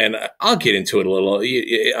 back then, I'll get into it a little.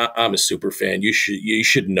 I'm a super fan. You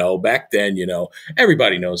should know. Back then,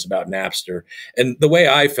 everybody knows about Napster, and the way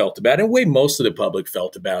I felt about it, and the way most of the public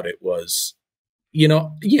felt about it was,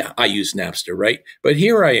 I use Napster, right? But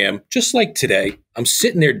here I am, just like today, I'm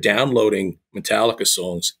sitting there downloading Metallica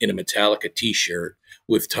songs in a Metallica t-shirt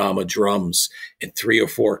with Tama drums and 3 or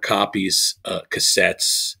 4 copies,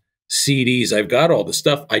 cassettes, CDs. I've got all the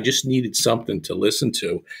stuff. I just needed something to listen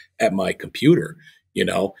to at my computer,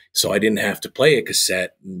 so I didn't have to play a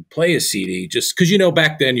cassette and play a CD, just because,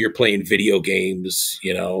 back then you're playing video games,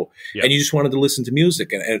 and you just wanted to listen to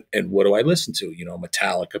music. And what do I listen to?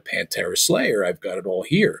 Metallica, Pantera, Slayer. I've got it all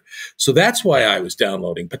here. So that's why I was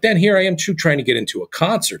downloading. But then here I am trying to get into a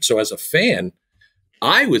concert. So as a fan,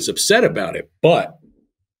 I was upset about it, but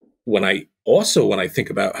when I think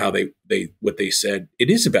about how what they said, it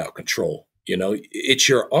is about control. You know, it's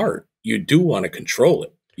your art. You do want to control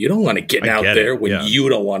it. You don't want to get out there when you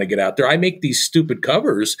don't want to get out there. I make these stupid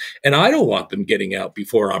covers and I don't want them getting out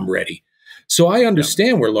before I'm ready. So I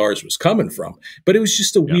understand where Lars was coming from, but it was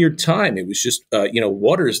just a weird time. It was just, you know,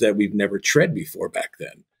 waters that we've never tread before back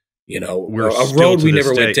then, you know, a road we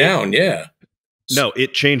never went down. Yeah. No,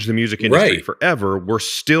 it changed the music industry forever. We're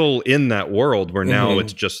still in that world where now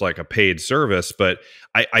it's just like a paid service. But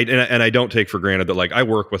I don't take for granted that, like, I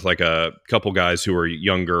work with like a couple guys who are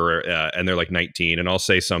younger and they're like 19, and I'll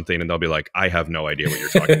say something and they'll be like, I have no idea what you're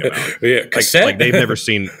talking about. Like they've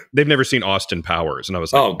never seen Austin Powers, and I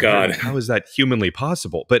was like, oh God, how is that humanly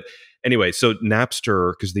possible? But anyway, so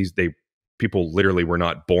Napster, because people literally were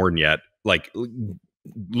not born yet, like,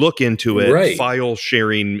 look into it. File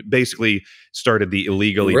sharing basically started the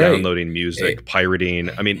illegally downloading music, pirating.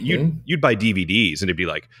 I mean, you'd buy DVDs and it'd be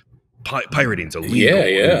like, pirating's illegal.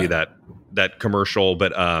 It'd be that commercial.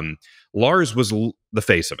 But Lars was the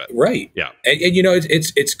face of it. Right. Yeah. And you know,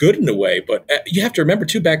 it's good in a way, but you have to remember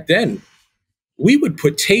too, back then, we would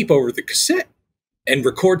put tape over the cassette and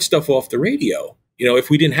record stuff off the radio. You know,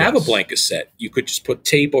 if we didn't have a blank cassette, you could just put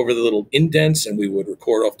tape over the little indents and we would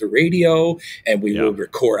record off the radio, and we would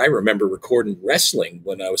record. I remember recording wrestling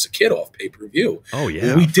when I was a kid off pay-per-view. Oh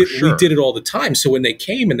yeah. We did it all the time. So when they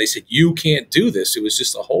came and they said, you can't do this, it was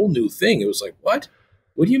just a whole new thing. It was like, what?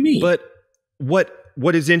 What do you mean? But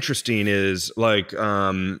what is interesting is, like,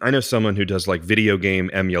 I know someone who does like video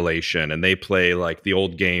game emulation, and they play like the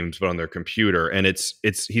old games but on their computer, and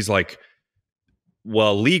he's like,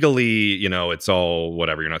 well, legally, you know, it's all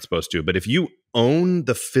whatever, you're not supposed to. But if you own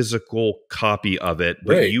the physical copy of it,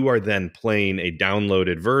 but you are then playing a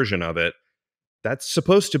downloaded version of it, that's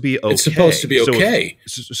supposed to be okay. It's supposed to be okay.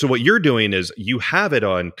 So what you're doing is you have it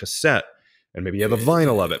on cassette, and maybe you have a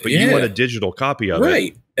vinyl of it, but you want a digital copy of it.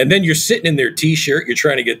 Right. And then you're sitting in their T-shirt, you're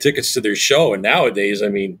trying to get tickets to their show. And nowadays, I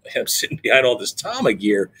mean, I'm sitting behind all this Tama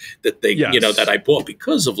gear that they, you know, that I bought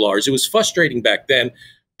because of Lars. It was frustrating back then.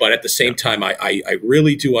 But at the same time, I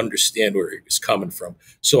really do understand where he was coming from.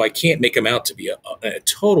 So I can't make him out to be a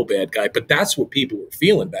total bad guy. But that's what people were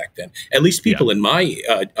feeling back then. At least people in my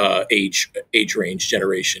age range,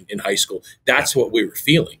 generation in high school, that's what we were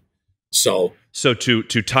feeling. So to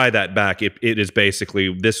tie that back, it is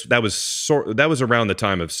basically this. That was around the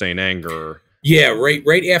time of Saint Anger. Yeah,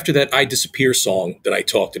 right after that I Disappear song that I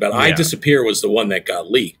talked about. I Disappear was the one that got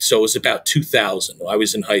leaked. So it was about 2000. I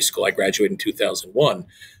was in high school. I graduated in 2001.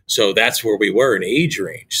 So that's where we were in age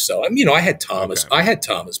range. So, I mean, you know, I had Thomas. Okay. I had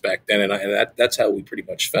Thomas back then, and that's how we pretty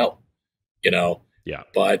much felt, you know. Yeah.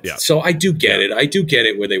 But so I do get it. I do get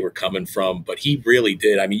it where they were coming from. But he really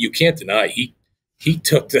did. I mean, you can't deny he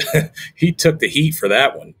took the heat for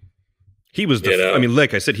that one. He was I mean,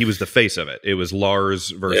 like I said, he was the face of it. It was Lars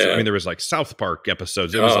versus. I mean, there was like South Park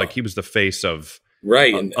episodes. It was like he was the face of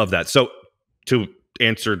of that. So to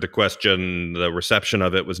answer the question, the reception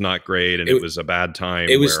of it was not great, and it was a bad time.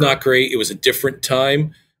 It was not great. It was a different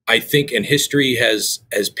time, I think, and history has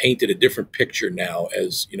painted a different picture now.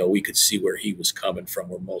 As you know, we could see where he was coming from,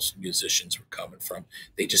 where most musicians were coming from.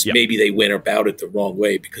 They just maybe they went about it the wrong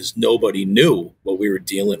way because nobody knew what we were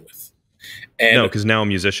dealing with. And no, because now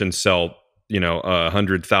musicians sell, you know,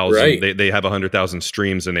 100,000. They have 100,000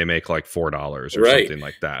 streams and they make like $4 or something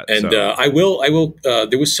like that. And I will.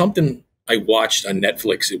 There was something I watched on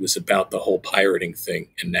Netflix. It was about the whole pirating thing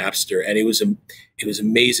and Napster, and it was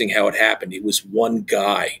amazing how it happened. It was one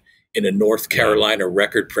guy in a North Carolina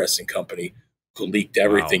record pressing company who leaked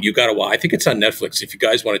everything. Wow. You got to watch. I think it's on Netflix if you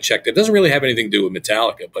guys want to check that. It doesn't really have anything to do with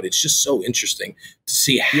Metallica, but it's just so interesting to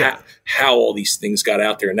see how all these things got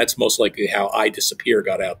out there. And that's most likely how I Disappear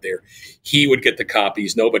got out there. He would get the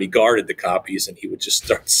copies. Nobody guarded the copies, and he would just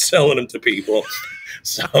start selling them to people.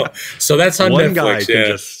 So that's on one Netflix. Guy can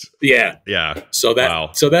just So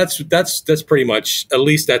that's pretty much, at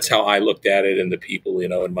least that's how I looked at it, and the people, you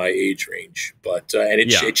know, in my age range. But and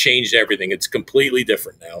it changed everything. It's completely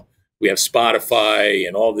different now. We have Spotify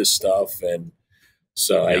and all this stuff, and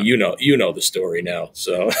so you know the story now.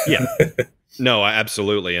 So no,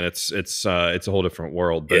 absolutely, and it's a whole different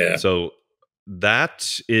world. But so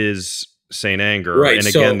that is Saint Anger, right? And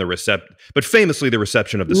again, but famously, the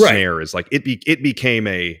reception of the snare is like it became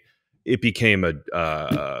a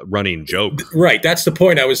running joke. Right. That's the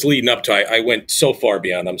point I was leading up to. I went so far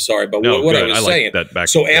beyond. I'm sorry. But what I was saying.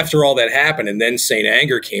 So after all that happened, and then Saint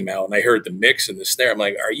Anger came out, and I heard the mix and the snare, I'm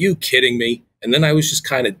like, are you kidding me? And then I was just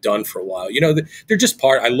kind of done for a while. You know, they're just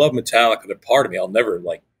part. I love Metallica. They're part of me. I'll never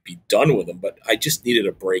like be done with them. But I just needed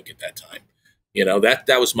a break at that time. You know, that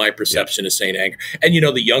was my perception of St. Anger. And, you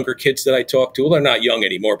know, the younger kids that I talk to, well, they're not young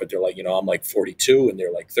anymore, but they're like, you know, I'm like 42 and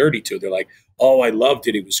they're like 32. They're like, oh, I loved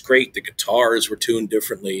it. It was great. The guitars were tuned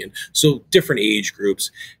differently. And so different age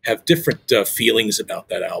groups have different feelings about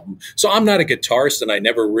that album. So I'm not a guitarist and I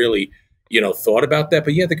never really, you know, thought about that.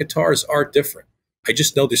 But yeah, the guitars are different. I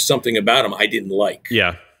just know there's something about them I didn't like.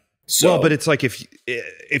 Yeah. So, well, but it's like if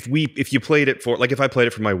you played it for, like, if I played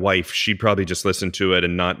it for my wife, she'd probably just listen to it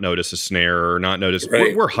and not notice a snare or not notice.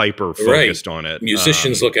 Right. We're hyper focused on it.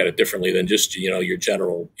 Musicians look at it differently than just, you know, your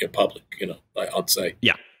general public. You know, I'd say.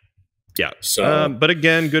 Yeah. Yeah. So, but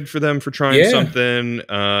again, good for them for trying something.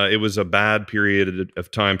 It was a bad period of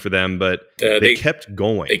time for them, but they kept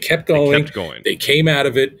going. They kept going. They came out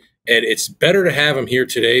of it. And it's better to have them here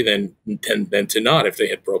today than to not if they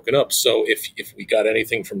had broken up. So if we got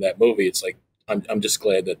anything from that movie, it's like I'm just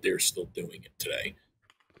glad that they're still doing it today.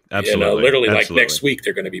 Absolutely. And literally, like next week,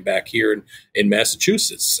 they're going to be back here in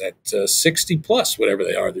Massachusetts at 60 plus, whatever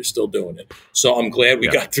they are. They're still doing it. So I'm glad we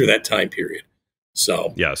got through that time period.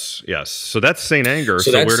 So yes. So that's St. Anger.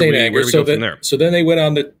 So that's St. Anger. Where do we go from there? So then they went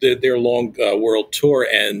on their long world tour,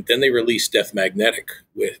 and then they released Death Magnetic,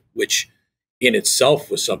 which in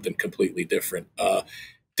itself was something completely different.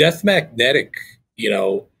 Death Magnetic, you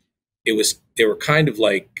know, they were kind of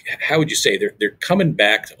like, how would you say, they're coming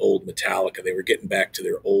back to old Metallica. They were getting back to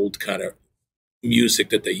their old kind of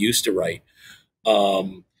music that they used to write.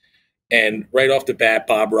 And right off the bat,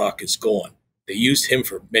 Bob Rock is gone. They used him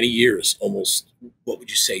for many years, almost, what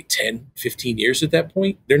would you say, 10, 15 years at that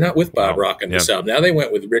point? They're not with Bob Rock on this album. Now they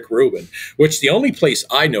went with Rick Rubin, which the only place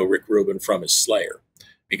I know Rick Rubin from is Slayer,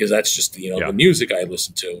 because that's just, you know, the music I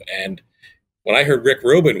listen to. And when I heard Rick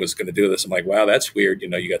Rubin was going to do this, I'm like, wow, that's weird. You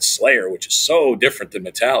know, you got Slayer, which is so different than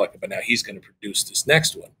Metallica, but now he's going to produce this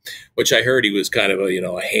next one, which I heard he was kind of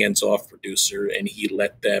a hands-off producer, and he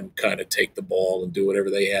let them kind of take the ball and do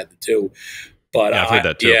whatever they had to do. But I've heard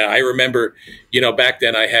that too. I remember, you know, back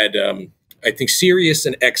then I had, I think Sirius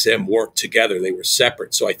and XM weren't together. They were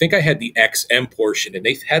separate. So I think I had the XM portion, and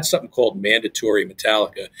they had something called Mandatory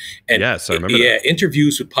Metallica. And yes, I remember that.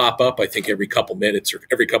 Interviews would pop up, I think, every couple minutes or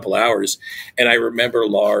every couple hours. And I remember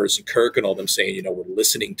Lars and Kirk and all them saying, you know, we're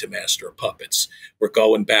listening to Master of Puppets. We're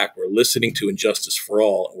going back. We're listening to Injustice for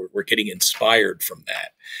All. We're getting inspired from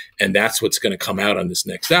that. And that's what's going to come out on this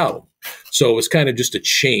next album. So it was kind of just a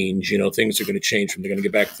change. You know, things are going to change from, they're going to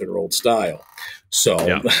get back to their old style.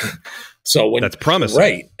 So, so when that's promising,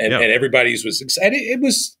 right? And everybody's was excited. It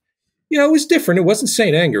was, you know, it was different. It wasn't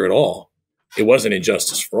St. Anger at all. It wasn't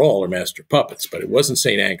Injustice for All or Master of Puppets, but it wasn't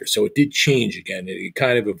St. Anger. So it did change again. It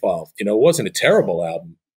kind of evolved. You know, it wasn't a terrible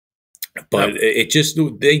album, but it just,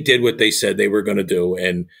 they did what they said they were going to do,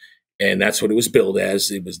 and that's what it was billed as.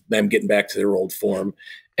 It was them getting back to their old form,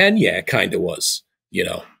 and yeah, it kind of was. You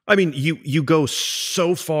know, I mean, you go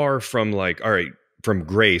so far from like, all right, from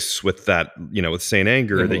Grace with that, you know, with St.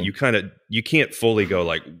 Anger, that you can't fully go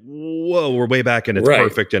like, whoa, we're way back and it's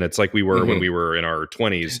perfect and it's like we were when we were in our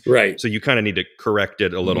 20s. Right. So you kind of need to correct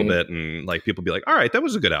it a little bit, and like people be like, all right, that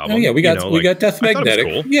was a good album. Oh, yeah, we got Death Magnetic.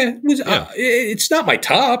 Cool. Yeah, it was. It's not my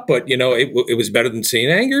top, but you know, it was better than St.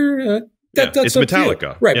 Anger. That's it's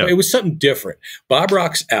Metallica, right? But it was something different. Bob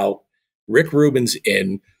Rock's out, Rick Rubin's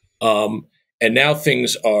in, and now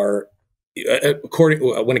things are,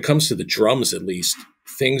 when it comes to the drums, at least,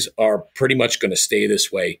 things are pretty much going to stay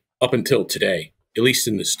this way up until today, at least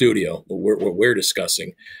in the studio, what we're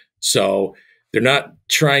discussing. So they're not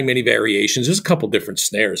trying many variations. There's a couple different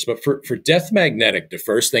snares, but for Death Magnetic, the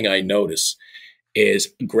first thing I notice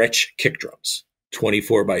is Gretsch kick drums,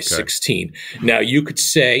 24 by 16. Now, you could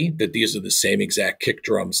say that these are the same exact kick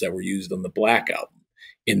drums that were used on the Black album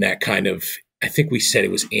in that kind of, I think we said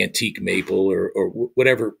it was antique maple or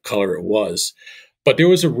whatever color it was. But there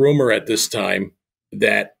was a rumor at this time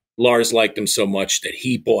that Lars liked them so much that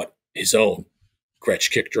he bought his own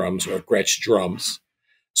Gretsch kick drums or Gretsch drums.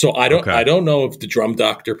 So I don't know if the drum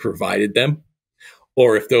doctor provided them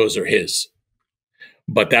or if those are his.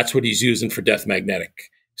 But that's what he's using for Death Magnetic.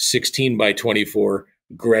 16 by 24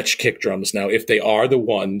 Gretsch kick drums. Now, if they are the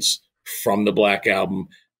ones from the Black album,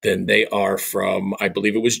 then they are from, I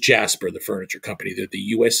believe it was Jasper, the furniture company. They're the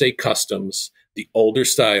USA Customs, the older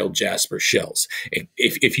style Jasper shells.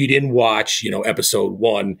 If you didn't watch, you know, episode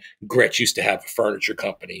 1, Gretsch used to have a furniture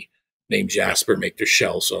company named Jasper make their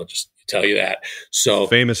shells. So I'll just tell you that. So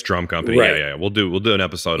famous drum company. Right. Yeah. We'll do an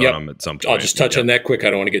episode on them at some point. I'll just touch on that quick. I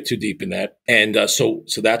don't want to get too deep in that. And so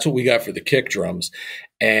that's what we got for the kick drums.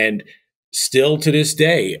 And still to this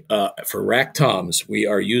day, for rack toms, we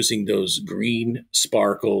are using those green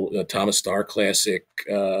sparkle Thomas Starr Classic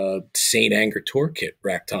St. Anger Tour Kit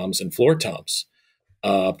rack toms and floor toms.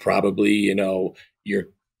 probably, your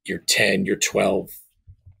 10, your 12,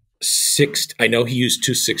 6. I know he used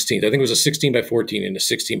 2/16. I think it was a 16 by 14 and a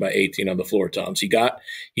 16 by 18 on the floor toms. He got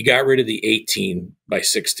rid of the 18 by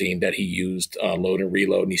 16 that he used load and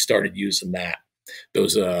reload, and he started using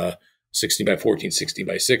those 16 by 14, 16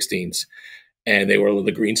 by 16s, and they were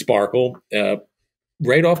the green sparkle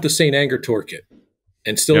right off the St. Anger tour kit,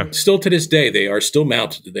 and still to this day they are still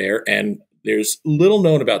mounted there. And there's little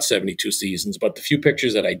known about 72 seasons, but the few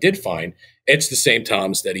pictures that I did find, it's the same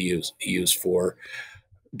toms that he used for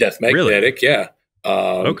Death Magnetic, really?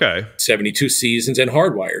 Okay. 72 seasons and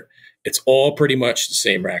Hardwired. It's all pretty much the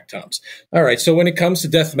same rack toms. All right, so when it comes to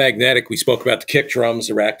Death Magnetic, we spoke about the kick drums,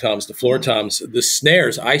 the rack toms, the floor toms. The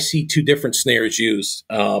snares, I see two different snares used.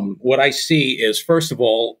 What I see is, first of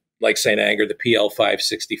all, like St. Anger, the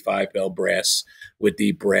PL565 bell brass with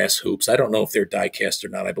the brass hoops. I don't know if they're die-cast or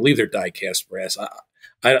not. I believe they're die-cast brass.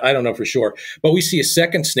 I don't know for sure. But we see a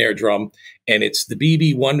second snare drum, and it's the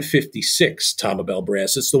BB156 Tama Bell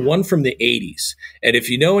brass. It's the one from the 80s. And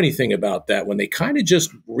if you know anything about that, when they kind of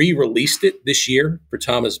just re-released it this year for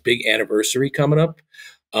Tama's big anniversary coming up,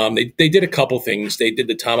 they did a couple things. They did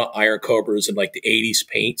the Tama Iron Cobras in like the 80s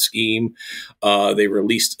paint scheme. They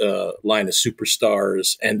released a line of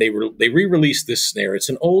Superstars, and they re-released this snare. It's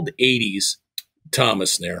an old 80s Tama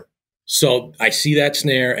snare. So I see that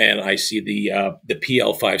snare, and I see the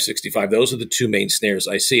PL565. Those are the two main snares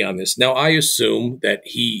I see on this. Now, I assume that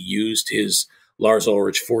he used his Lars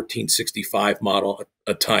Ulrich 1465 model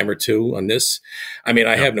a time or two on this. I mean,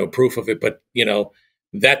 I have no proof of it, but,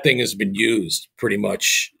 that thing has been used pretty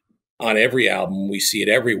much on every album. We see it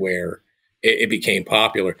everywhere. It became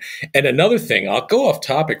popular. And another thing, I'll go off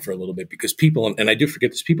topic for a little bit because people, and I do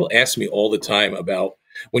forget this, people ask me all the time about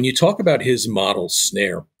when you talk about his model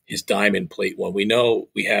snare, his diamond plate one. We know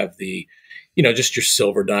we have the, just your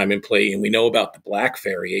silver diamond plate, and we know about the black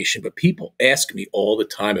variation, but people ask me all the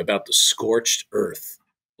time about the Scorched Earth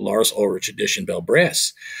Lars Ulrich edition bell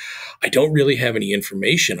brass. I don't really have any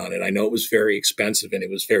information on it. I know it was very expensive and it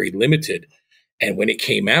was very limited. And when it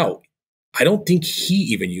came out, I don't think he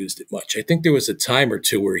even used it much. I think there was a time or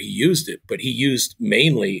two where he used it, but he used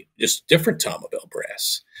mainly just different Tama bell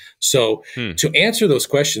brass. So to answer those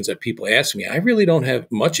questions that people ask me, I really don't have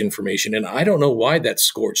much information, and I don't know why that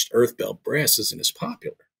Scorched Earth bell brass isn't as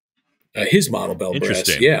popular. His model bell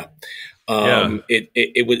brass, yeah.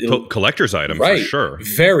 It was collector's item, right, for sure.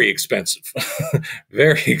 Very expensive,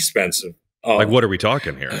 very expensive. Like, what are we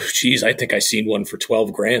talking here? Geez, I think I seen one for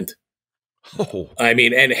 $12,000. Oh, I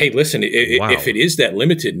mean, and hey, listen, if it is that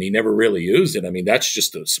limited and he never really used it, I mean, that's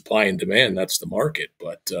just the supply and demand. That's the market.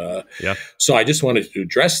 But so I just wanted to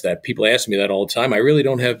address that. People ask me that all the time. I really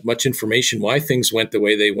don't have much information why things went the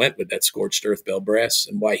way they went with that Scorched Earth bell brass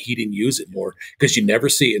and why he didn't use it more, because you never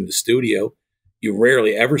see it in the studio. You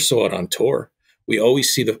rarely ever saw it on tour. We always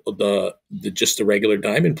see the just the regular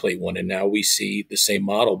diamond plate one, and now we see the same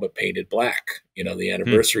model but painted black. The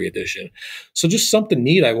anniversary edition. So just something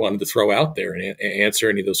neat I wanted to throw out there and answer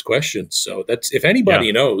any of those questions. So that's, if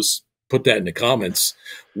anybody knows, put that in the comments.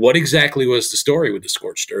 What exactly was the story with the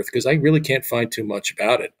Scorched Earth? Because I really can't find too much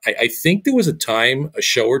about it. I think there was a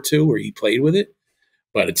show or two where he played with it,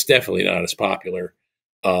 but it's definitely not as popular.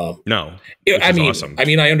 No, awesome. I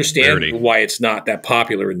mean, I understand why it's not that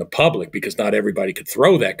popular in the public, because not everybody could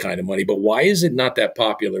throw that kind of money. But why is it not that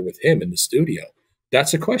popular with him in the studio?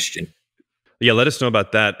 That's a question. Yeah, let us know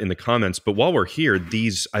about that in the comments. But while we're here,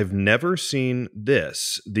 I've never seen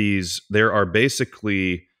this. There are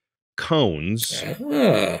basically cones,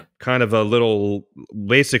 kind of a little,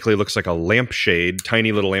 basically looks like a lampshade,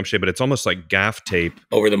 tiny little lampshade, but it's almost like gaff tape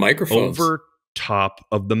over the microphones. Over top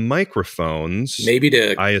of the microphones, maybe to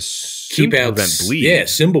keep out prevent bleed,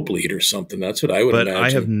 cymbal bleed or something. That's what I would imagine. But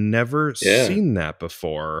I have never seen that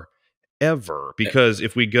before, ever. Because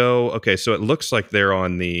if we go, so it looks like they're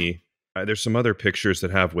on the. There's some other pictures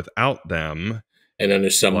that have without them, and then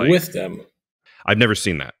there's some with them. I've never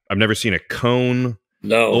seen that. I've never seen a cone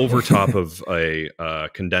over top of a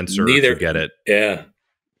condenser. Neither. Forget it.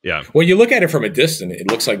 Yeah. When you look at it from a distance,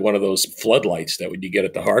 it looks like one of those floodlights that you get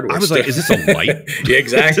at the hardware store. I was like, is this a light? Yeah,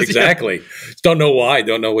 exactly. Don't know why.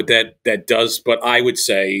 Don't know what that does. But I would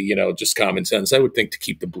say, just common sense. I would think to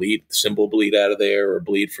keep the cymbal bleed out of there, or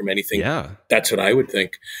bleed from anything. Yeah. That's what I would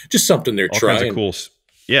think. Just something they're trying. Kinds of cool.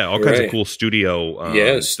 Yeah, all kinds of cool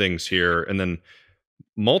studio things here. And then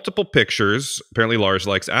multiple pictures. Apparently Lars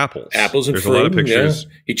likes apples. Apples and There's fruit. A lot of pictures. Yeah.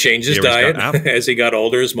 He changed his diet as he got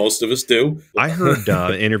older, as most of us do. I heard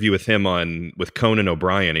an interview with him with Conan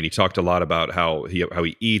O'Brien, and he talked a lot about how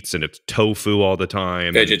he eats, and it's tofu all the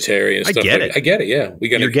time. Vegetarian stuff. I get it, yeah.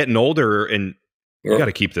 You're getting older, and you got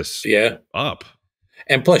to keep this up.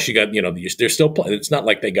 And plus, you got, they're still playing. It's not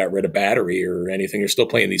like they got rid of battery or anything. They're still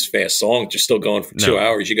playing these fast songs. You're still going for 2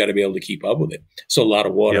 hours. You got to be able to keep up with it. So a lot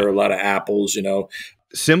of water, a lot of apples,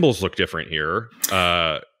 Cymbals look different here.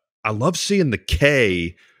 I love seeing the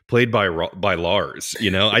K played by Lars.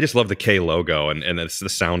 I just love the K logo and it's the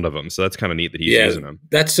sound of them. So that's kind of neat that he's using them.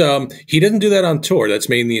 That's he doesn't do that on tour. That's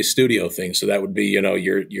mainly a studio thing. So that would be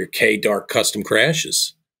your K Dark custom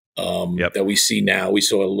crashes that we see now. We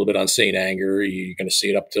saw it a little bit on Saint Anger. You're going to see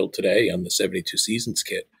it up till today on the 72 Seasons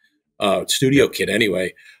kit, studio kit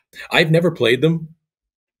anyway. I've never played them.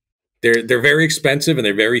 They're very expensive and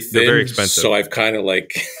they're very thin. They're very expensive. So I've kind of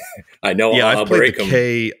I know I'll break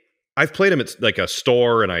them. I've played them at like a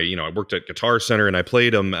store, and I worked at Guitar Center, and I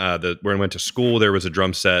played them. When I went to school, there was a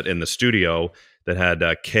drum set in the studio that had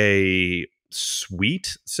K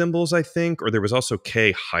Sweet cymbals, I think, or there was also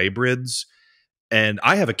K hybrids. And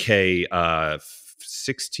I have a K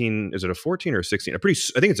 16. Is it a 14 or a 16? I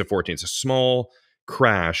think it's a 14. It's a small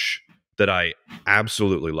crash that I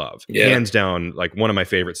absolutely love. Hands down, like one of my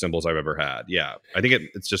favorite cymbals I've ever had. Yeah, I think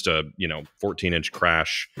it's just a 14-inch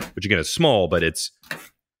crash, which again is small, but it's.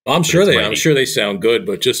 I'm sure they sound good,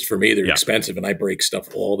 but just for me, they're expensive, and I break stuff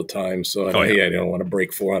all the time. So I don't want to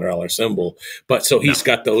break $400 cymbal. But so he's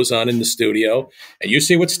got those on in the studio, and you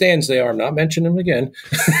see what stands they are. I'm not mentioning them again.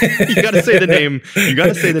 You got to say the name. You got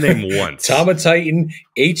to say the name once. Tama Titan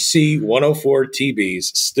HC 104 TBs,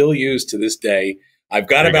 still used to this day. I've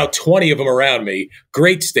got about 20 of them around me.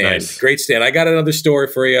 Great stand, great stand. I got another story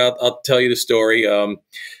for you. I'll tell you the story.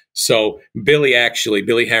 So Billy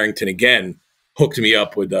Harrington again. Hooked me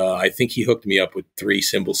up with, I think he hooked me up with 3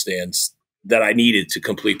 cymbal stands that I needed to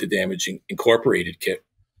complete the Damaging Incorporated kit.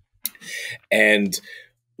 And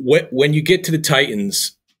when you get to the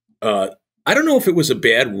Titans, I don't know if it was a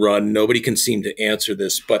bad run. Nobody can seem to answer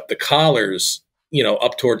this, but the collars,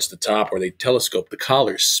 up towards the top where they telescope, the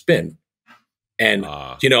collars spin. And,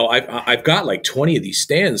 I've got like 20 of these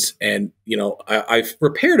stands, and, I've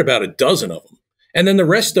repaired about a dozen of them. And then the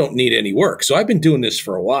rest don't need any work. So I've been doing this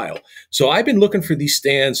for a while. So I've been looking for these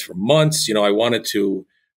stands for months. I wanted to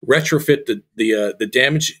retrofit the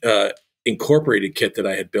Damage Incorporated kit that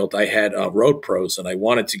I had built. I had Road Pros, and I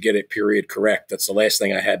wanted to get it period correct. That's the last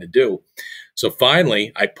thing I had to do. So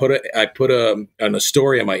finally, I put on a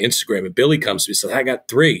story on my Instagram, and Billy comes to me and says, I got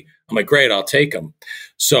 3. I'm like, great, I'll take them.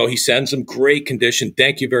 So he sends them, great condition.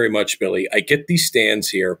 Thank you very much, Billy. I get these stands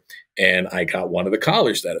here, and I got one of the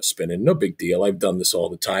collars that are spinning. No big deal. I've done this all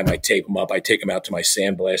the time. I tape them up. I take them out to my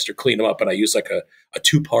sandblaster, clean them up, and I use like a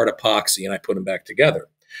 2-part epoxy, and I put them back together.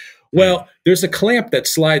 Well, there's a clamp that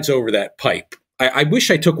slides over that pipe. I wish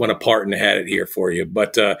I took one apart and had it here for you.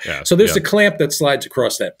 But so there's a clamp that slides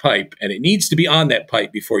across that pipe, and it needs to be on that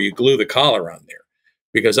pipe before you glue the collar on there,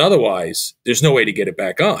 because otherwise there's no way to get it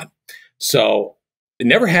back on. So it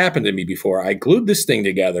never happened to me before. I glued this thing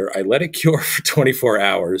together. I let it cure for 24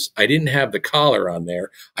 hours. I didn't have the collar on there.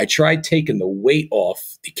 I tried taking the weight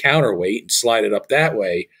off, the counterweight, and slide it up that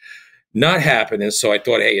way. Not happening. So I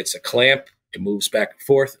thought, hey, it's a clamp. It moves back and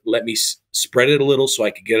forth. Let me spread it a little so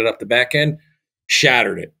I could get it up the back end.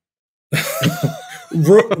 Shattered it.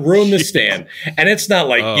 Ruined the stand. And it's not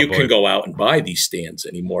like you can go out and buy these stands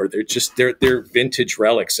anymore. They're vintage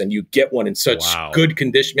relics, and you get one in such good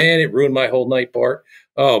condition. Man, it ruined my whole night, Bart.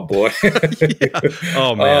 Oh boy.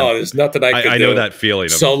 Oh man. Oh, there's nothing I can do. I know that feeling.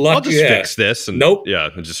 So lucky, I'll just fix this and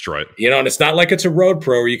and destroy it. And it's not like it's a Road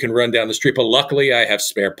Pro where you can run down the street. But luckily I have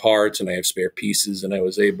spare parts and I have spare pieces, and I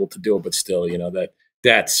was able to do it. But still,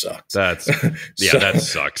 that sucks. That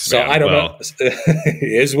sucks. So man. I don't know.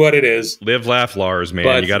 It is what it is. Live, laugh, Lars, man.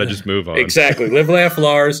 But you got to just move on. Exactly. Live, laugh,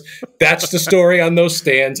 Lars. That's the story on those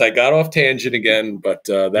stands. I got off tangent again, but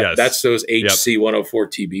that's those HC 104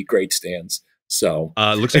 TB great stands. So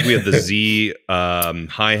looks like we have the Z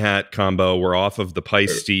hi-hat combo. We're off of the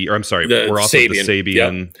Paiste, or I'm sorry, we're off of the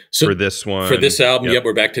Sabian for this one. For this album,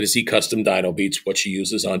 we're back to the Z Custom Dyno Beats, what she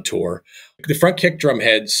uses on tour. The front kick drum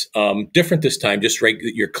heads, different this time, just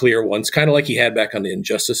your clear ones, kind of like he had back on the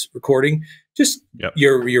Injustice recording. Just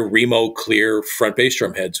your Remo clear front bass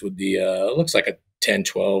drum heads with the, looks like a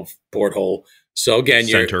 10-12 porthole. So again,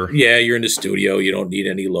 you're in the studio. You don't need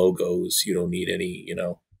any logos. You don't need any,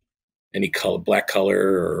 any color, black color,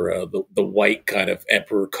 or the white kind of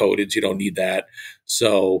Emperor coated. You don't need that.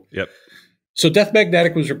 So, So Death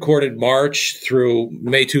Magnetic was recorded March through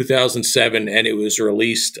May 2007, and it was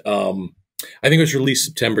released, I think it was released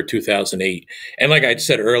September 2008. And like I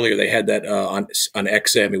said earlier, they had that on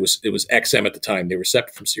XM. It was XM at the time. They were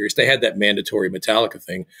separate from Sirius. They had that mandatory Metallica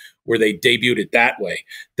thing where they debuted it that way.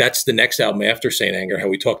 That's the next album after Saint Anger, how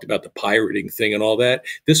we talked about the pirating thing and all that.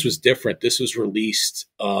 This was different. This was released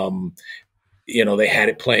they had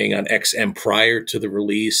it playing on XM prior to the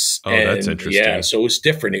release. Oh, that's interesting. Yeah, so it was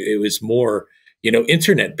different. It was more,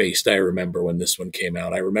 internet based. I remember when this one came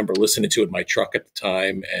out. I remember listening to it in my truck at the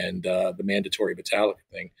time, and the mandatory Metallica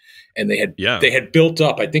thing. And they had built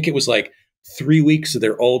up. I think it was like 3 weeks of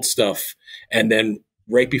their old stuff, and then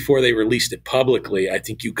right before they released it publicly, I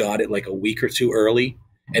think you got it like a week or two early,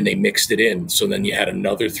 and they mixed it in. So then you had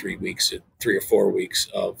another 3 or 4 weeks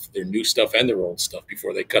of their new stuff and their old stuff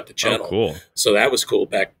before they cut the channel. Oh, cool. So that was cool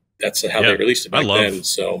back. That's how they released it back then.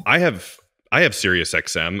 So I have Sirius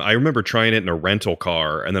XM. I remember trying it in a rental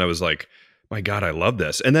car, and then I was like, my God, I love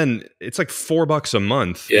this. And then it's like $4 a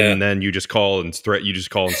month, and then you just call and say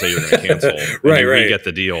you're going to cancel. Right. You get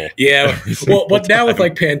the deal. Yeah. Well, but now with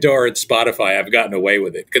like Pandora and Spotify, I've gotten away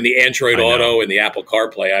with it. And the Android Auto and the Apple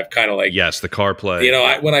CarPlay, I've kind of like, yes, the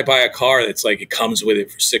CarPlay. When I buy a car, it's like it comes with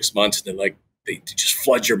it for 6 months, and then like they just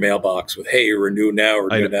flood your mailbox with, hey, renew now.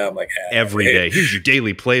 I'm like, every day. Here's your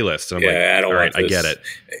daily playlist. And I'm like, I don't all right, want this. I get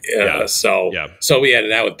it. So we had it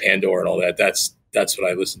now with Pandora and all that. That's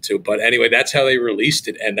what I listened to. But anyway, that's how they released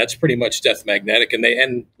it. And that's pretty much Death Magnetic.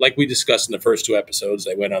 And like we discussed in the first 2 episodes,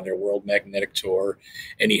 they went on their World Magnetic Tour,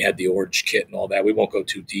 and he had the orange kit and all that. We won't go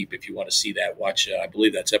too deep. If you want to see that, watch, I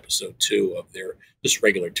believe that's episode 2 of their just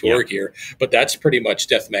regular tour gear. But that's pretty much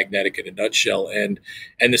Death Magnetic in a nutshell. And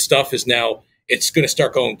the stuff is now, it's going to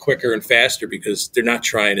start going quicker and faster because they're not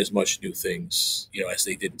trying as much new things, as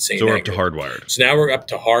they did in St. So we're up to Hardwired. So now we're up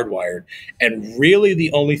to Hardwired. And really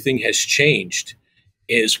the only thing has changed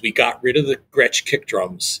is we got rid of the Gretsch kick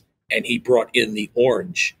drums, and he brought in the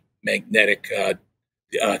orange magnetic.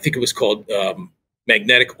 I think it was called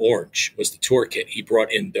Magnetic Orange was the tour kit. He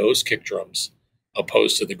brought in those kick drums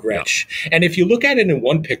opposed to the Gretsch. Yeah. And if you look at it in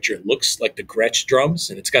one picture, it looks like the Gretsch drums,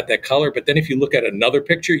 and it's got that color. But then if you look at another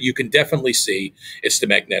picture, you can definitely see it's the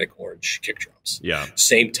Magnetic Orange kick drums. Yeah.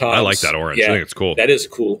 Same toms. I like that orange. Yeah, I think it's cool. That is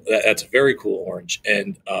cool. That's a very cool orange.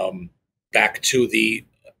 And back to the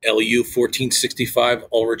LU 1465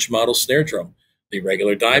 Ulrich model snare drum, the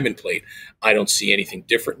regular diamond plate. I don't see anything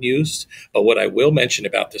different used, but what I will mention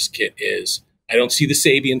about this kit is I don't see the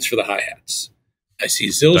Sabians for the hi-hats. I see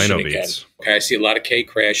Zildjian again. Okay, I see a lot of K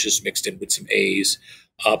crashes mixed in with some A's,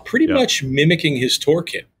 pretty much mimicking his tour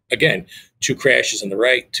kit. Again, 2 crashes on the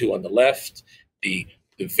right, 2 on the left, the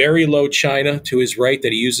very low China to his right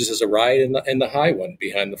that he uses as a ride, and the high one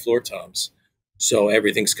behind the floor toms. So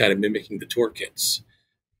everything's kind of mimicking the tour kits.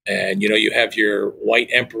 And, you have your white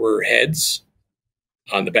Emperor heads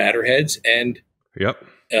on the batter heads. And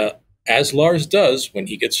as Lars does, when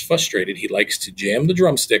he gets frustrated, he likes to jam the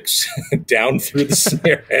drumsticks down through the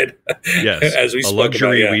snare head. Yes, as we a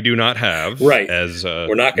luxury we do not have. Right. As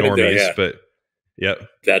we're not going to do it. But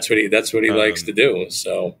that's what he likes to do.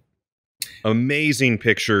 So amazing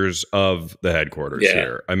pictures of the headquarters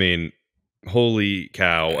here. I mean, holy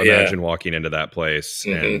cow! Imagine walking into that place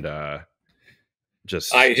and.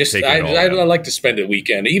 I like to spend a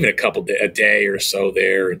weekend, even a day or so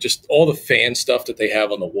there, and just all the fan stuff that they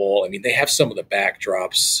have on the wall. I mean, they have some of the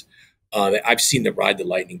backdrops. I've seen the Ride the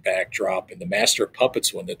Lightning backdrop and the Master of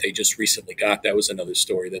Puppets one that they just recently got. That was another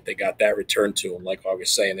story that they got that returned to them. Like I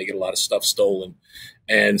was saying, they get a lot of stuff stolen,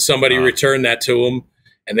 and somebody returned that to them,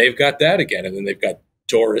 and they've got that again. And then they've got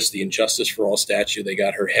Doris, the Injustice for All statue. They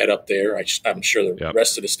got her head up there. I'm sure the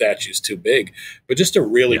rest of the statue is too big, but just a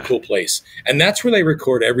really cool place. And that's where they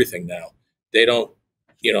record everything now. They don't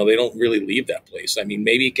really leave that place. I mean,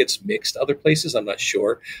 maybe it gets mixed other places. I'm not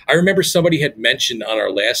sure. I remember somebody had mentioned on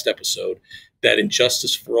our last episode that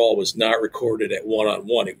Injustice for All was not recorded at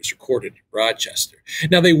 1-on-1. It was recorded in Rochester.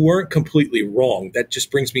 Now, they weren't completely wrong. That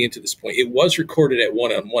just brings me into this point. It was recorded at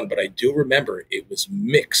 1-on-1, but I do remember it was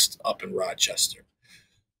mixed up in Rochester.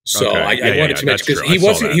 So I wanted to mention,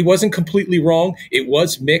 because he wasn't completely wrong. It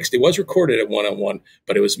was mixed. It was recorded at 1-on-1,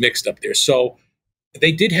 but it was mixed up there. So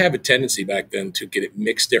they did have a tendency back then to get it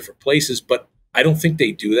mixed different places, but I don't think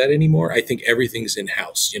they do that anymore. I think everything's in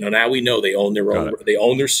house. Now we know they own their own. They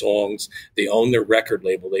own their songs. They own their record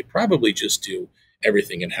label. They probably just do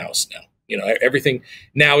everything in house now. Everything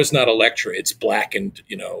now is not Elektra. It's blackened,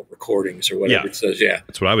 recordings or whatever it says. Yeah,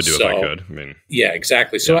 that's what I would do if I could. I mean, yeah,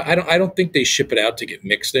 exactly. So I don't think they ship it out to get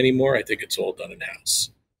mixed anymore. I think it's all done in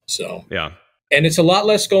house. So and it's a lot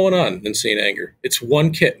less going on than St. Anger. It's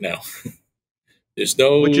one kit now. There's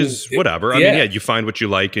no, which is whatever. I mean, you find what you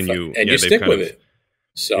like and you stick with it.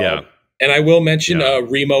 So and I will mention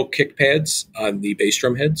DRUMEO kick pads on the bass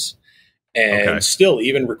drum heads. And still,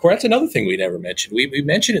 even record. That's another thing we never mentioned. We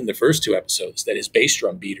mentioned in the first 2 episodes that his bass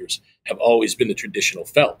drum beaters have always been the traditional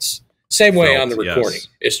felts. Same way on the recording.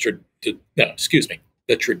 It's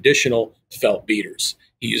the traditional felt beaters.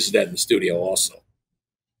 He uses that in the studio also.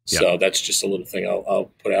 So that's just a little thing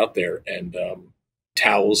I'll put out there. And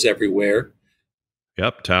towels everywhere.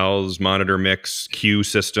 Yep, towels, monitor mix, cue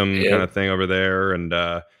system kind of thing over there, and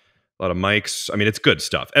a lot of mics. I mean, it's good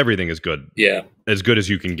stuff. Everything is good. Yeah. As good as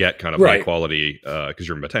you can get, kind of high quality, because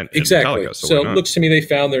you're exactly. Metallica. So it looks to me they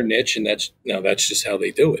found their niche, and that's just how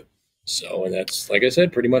they do it. So, and that's, like I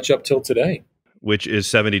said, pretty much up till today. Which is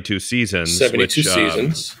 72 seasons. 72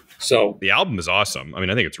 seasons. So the album is awesome. I mean,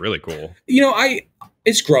 I think it's really cool. You know,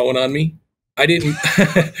 it's growing on me. I didn't.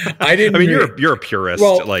 I mean, you're a purist.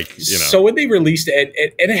 Well, like, you know. So when they released it,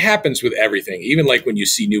 and it happens with everything, even like when you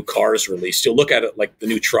see new cars released, you'll look at it like the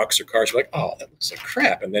new trucks or cars, you're like, oh, that looks like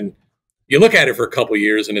crap. And then you look at it for a couple of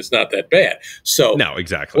years and it's not that bad. So no,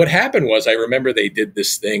 exactly. What happened was, I remember they did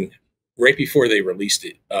this thing right before they released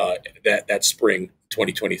it, that spring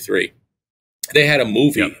 2023. They had a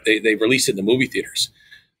movie. Yep. They released it in the movie theaters.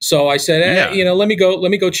 So I said, you know, let me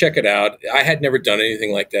go check it out. I had never done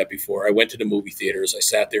anything like that before. I went to the movie theaters. I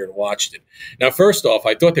sat there and watched it. Now, first off,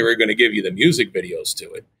 I thought they were going to give you the music videos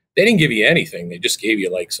to it. They didn't give you anything. They just gave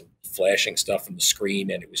you like some flashing stuff on the screen,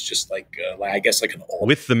 and it was just like I guess like an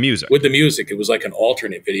with the music. With the music, it was like an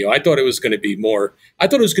alternate video. I thought it was going to be more. I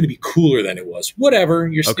thought it was going to be cooler than it was. Whatever.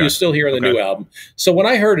 You're still hearing the new album. So when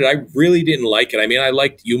I heard it, I really didn't like it. I mean, I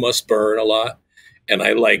liked "You Must Burn" a lot. And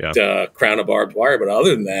I liked Crown of Barbed Wire. But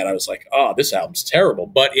other than that, I was like, oh, this album's terrible.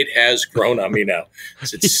 But it has grown on me now.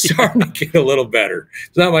 So it's starting to get a little better.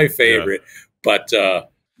 It's not my favorite. But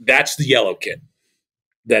that's the Yellow Kit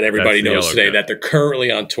that everybody knows today, that they're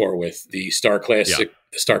currently on tour with, the Star Classic,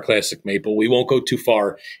 the Star Classic Maple. We won't go too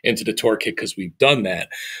far into the tour kit because we've done that.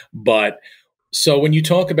 But so when you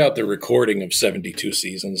talk about the recording of 72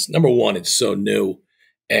 Seasons, number one, it's so new.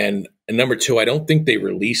 And number two, I don't think they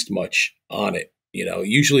released much on it. You know,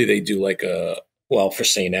 usually they do like for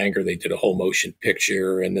Saint Anger, they did a whole motion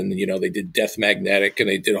picture, and then, you know, they did Death Magnetic and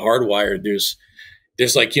they did Hardwired.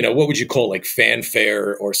 There's like, you know, what would you call like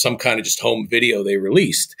fanfare or some kind of just home video they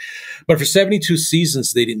released. But for 72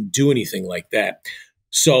 Seasons, they didn't do anything like that.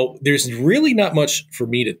 So there's really not much for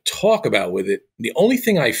me to talk about with it. The only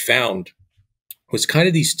thing I found was kind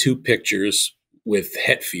of these two pictures with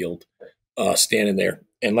Hetfield standing there.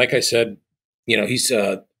 And like I said, you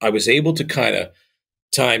know, I was able to kind of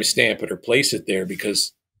timestamp it or place it there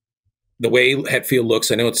because the way Hetfield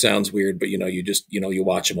looks, I know it sounds weird, but, you know, you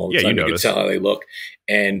watch him all the time. You can tell how they look.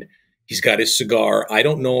 And he's got his cigar. I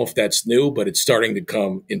don't know if that's new, but it's starting to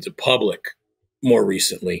come into public more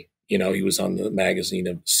recently. You know, he was on the magazine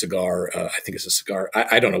of Cigar. I think it's a cigar.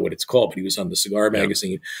 I don't know what it's called, but he was on the Cigar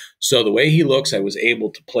magazine. So the way he looks, I was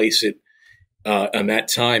able to place it on that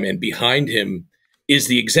time. And behind him is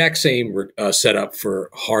the exact same setup for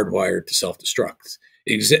Hardwired to Self Destruct.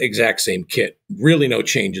 Exact same kit. Really no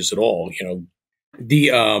changes at all. You know,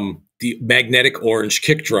 the magnetic orange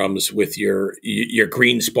kick drums with your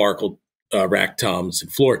green sparkled rack toms and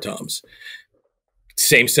floor toms.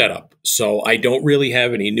 Same setup. So I don't really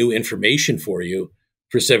have any new information for you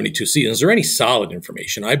for 72 Seasons or any solid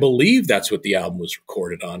information. I believe that's what the album was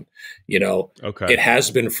recorded on. You know, it has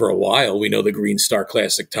been for a while. We know the Green Star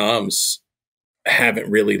Classic toms haven't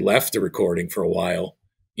really left the recording for a while.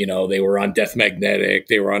 You know, they were on Death Magnetic,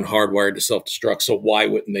 they were on Hardwired to Self Destruct. So why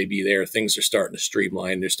wouldn't they be there? Things are starting to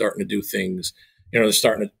streamline. They're starting to do things. You know,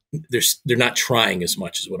 they're not trying as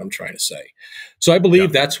much, is what I'm trying to say. So I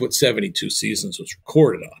believe that's what 72 Seasons was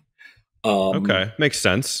recorded on. Makes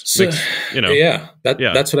sense. So,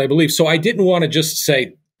 that's what I believe. So I didn't want to just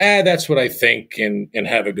say, that's what I think and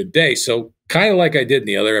have a good day. So kind of like I did in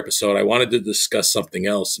the other episode, I wanted to discuss something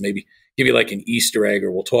else, maybe give you like an Easter egg,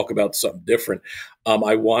 or we'll talk about something different.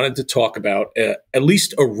 I wanted to talk about at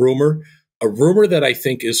least a rumor that I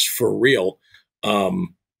think is for real.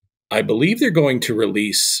 I believe they're going to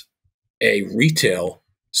release a retail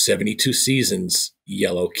 72 Seasons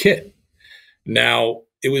yellow kit. Now,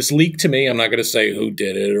 it was leaked to me. I'm not going to say who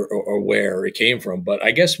did it or where it came from, but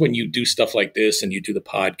I guess when you do stuff like this and you do the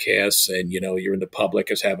podcasts and, you know, you're in the public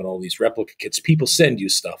as having all these replica kits, people send you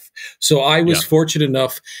stuff. So I was fortunate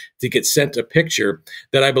enough to get sent a picture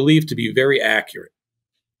that I believe to be very accurate.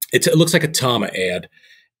 It looks like a Tama ad,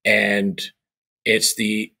 and it's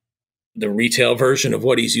the retail version of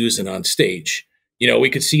what he's using on stage. You know,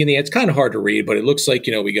 we could see in the ad, it's kind of hard to read, but it looks like,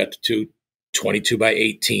 you know, we got the two 22 by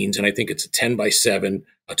 18s, and I think it's a 10 by 7,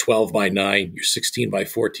 a 12 by 9, your 16 by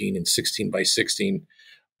 14, and 16 by 16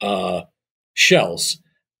 shells.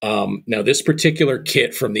 Now, this particular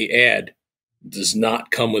kit from the ad does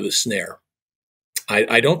not come with a snare.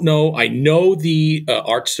 I don't know. I know the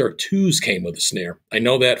Artstar 2s came with a snare. I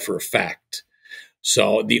know that for a fact.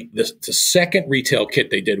 So the second retail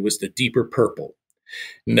kit they did was the deeper purple.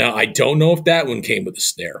 Now, I don't know if that one came with a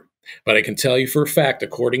snare, but I can tell you for a fact,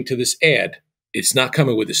 according to this ad, it's not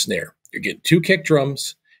coming with a snare. You're getting 2 kick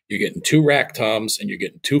drums, you're getting 2 rack toms, and you're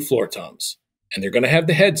getting 2 floor toms. And they're going to have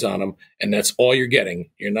the heads on them, and that's all you're getting.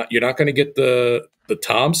 You're not going to get the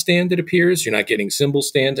tom stand, it appears. You're not getting cymbal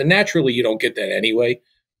stands, and naturally you don't get that anyway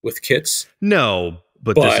with kits. No,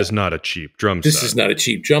 but this is not a cheap drum set. This is not a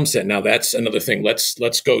cheap drum set. Now that's another thing.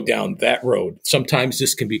 Let's go down that road. Sometimes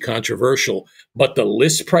this can be controversial, but the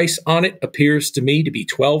list price on it appears to me to be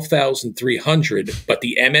 $12,300, but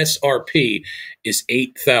the MSRP is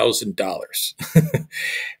 $8,000.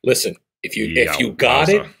 Listen, if you got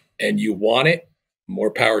it and you want it,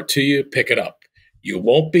 more power to you. Pick it up. You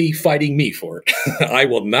won't be fighting me for it. I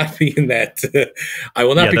will not be in that. I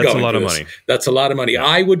will not be going. That's a lot of money. That's a lot of money.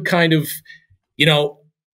 I would kind of,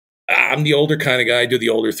 I'm the older kind of guy. I do the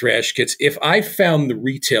older thrash kits. If I found the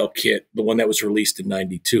retail kit, the one that was released in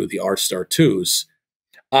 '92, the R-Star 2s,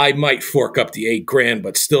 I might fork up the $8,000,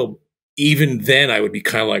 but still, even then, I would be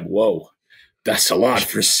kind of like, whoa. That's a lot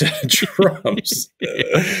for a set of drums.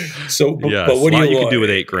 So, yes, but what you can do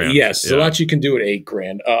with $8,000? Yes, a lot you can do with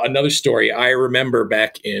 $8,000. Another story I remember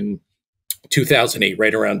back in 2008,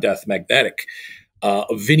 right around Death Magnetic,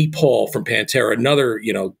 Vinnie Paul from Pantera, another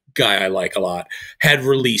guy I like a lot, had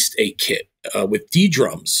released a kit with D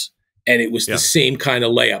drums, and it was the same kind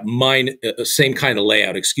of layout, minus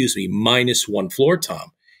 1 floor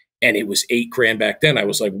tom, and it was $8,000 back then. I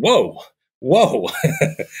was like, whoa,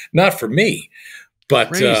 not for me.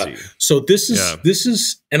 But so this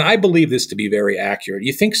is, and I believe this to be very accurate.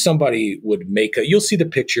 You think somebody would make you'll see the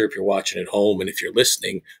picture if you're watching at home, and if you're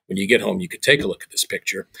listening, when you get home, you could take a look at this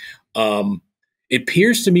picture. It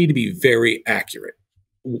appears to me to be very accurate.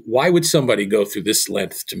 Why would somebody go through this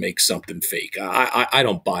length to make something fake? I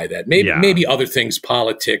don't buy that. Maybe other things,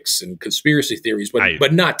 politics and conspiracy theories,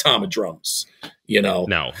 but not Tom of drums. No,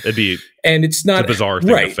 it's not a bizarre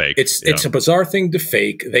thing to fake. It's a bizarre thing to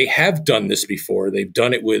fake. They have done this before. They've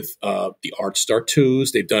done it with the R-Star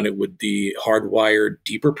 2s. They've done it with the Hardwired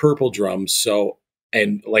Deeper Purple drums. So,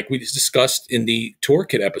 and like we discussed in the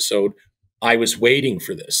Tourkit episode, I was waiting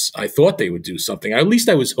for this. I thought they would do something. At least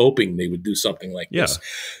I was hoping they would do something like this.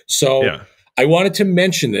 So I wanted to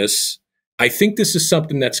mention this. I think this is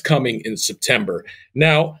something that's coming in September.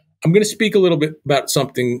 Now, I'm going to speak a little bit about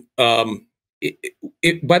something.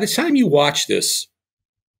 By the time you watch this,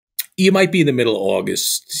 you might be in the middle of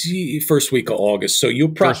August, first week of August. So you'll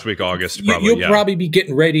probably be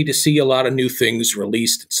getting ready to see a lot of new things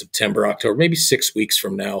released in September, October, maybe 6 weeks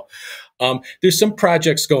from now. There's some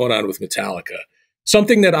projects going on with Metallica,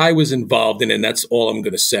 something that I was involved in, and that's all I'm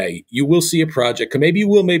going to say. You will see a project, maybe you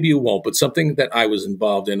will, maybe you won't, but something that I was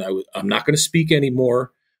involved in. I'm not going to speak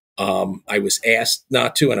anymore. I was asked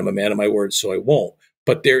not to, and I'm a man of my word, so I won't.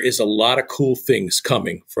 But there is a lot of cool things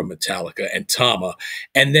coming from Metallica and Tama.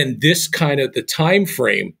 And then this the time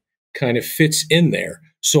frame kind of fits in there.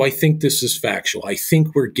 So I think this is factual. I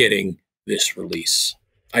think we're getting this release.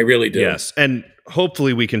 I really do. Yes. And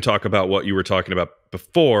hopefully we can talk about what you were talking about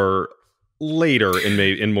before later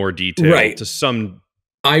in more detail. Right. To some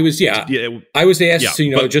I was asked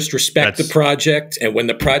to, just respect the project. And when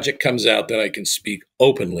the project comes out, then I can speak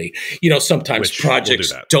openly. Sometimes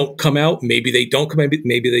projects don't come out. Maybe they don't come out.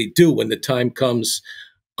 Maybe they do. When the time comes,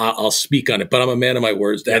 I'll speak on it. But I'm a man of my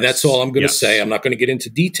words. And that's all I'm going to say. I'm not going to get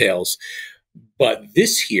into details. But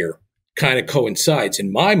this here kind of coincides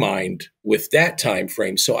in my mind with that time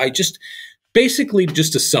frame. So basically,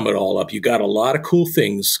 just to sum it all up, you got a lot of cool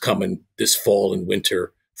things coming this fall and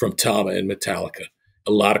winter from Tama and Metallica.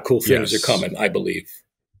 A lot of cool things are coming, I believe.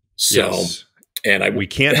 So, and we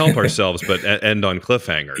can't help ourselves but end on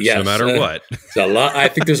cliffhangers, no matter what. I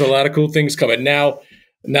think there's a lot of cool things coming. Now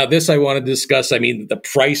this I want to discuss. I mean, the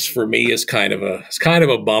price for me is kind of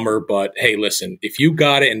a bummer, but hey, listen, if you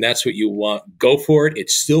got it and that's what you want, go for it.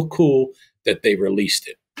 It's still cool that they released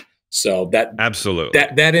it. So that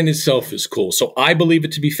in itself is cool. So I believe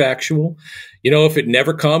it to be factual. If it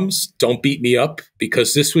never comes, don't beat me up,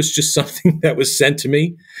 because this was just something that was sent to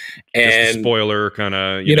me. And just a spoiler kind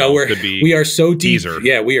of, we are so deep. Teaser.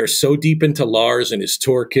 Yeah, we are so deep into Lars and his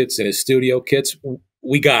tour kits and his studio kits.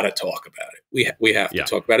 We got to talk about it. We have to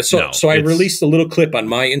talk about it. So I released a little clip on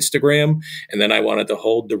my Instagram, and then I wanted to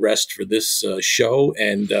hold the rest for this show.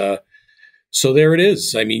 And so there it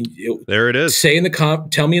is. I mean, there it is. Tell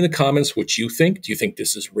me in the comments what you think. Do you think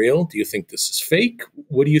this is real? Do you think this is fake?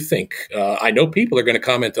 What do you think? I know people are going to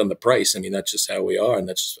comment on the price. I mean, that's just how we are, and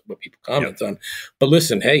that's what people comment on. But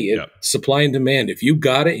listen, hey, supply and demand. If you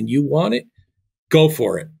got it and you want it, go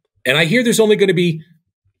for it. And I hear there's only going to be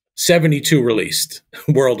 72 released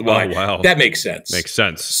worldwide. Oh, wow. That makes sense. Makes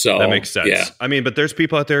sense. So that makes sense. Yeah. I mean, but there's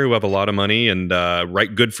people out there who have a lot of money and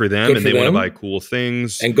right, good for them, and they want to buy cool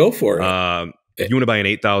things and go for it. If you want to buy an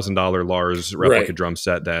 $8,000 Lars replica drum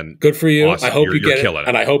set, then good for you. Awesome. I hope you get it, it,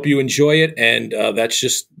 and I hope you enjoy it. And that's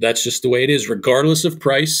just the way it is, regardless of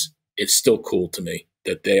price. It's still cool to me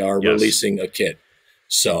that they are releasing a kit.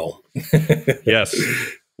 So yes.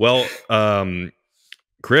 Well,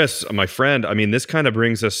 Chris, my friend, I mean, this kind of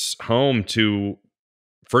brings us home to,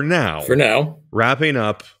 for now, wrapping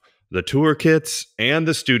up the tour kits and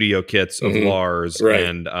the studio kits of Lars. Right.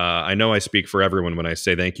 And I know I speak for everyone when I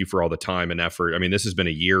say thank you for all the time and effort. I mean, this has been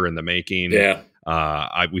a year in the making. Yeah.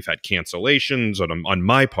 We've had cancellations on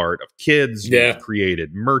my part of kids. Yeah. We've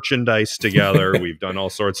created merchandise together. We've done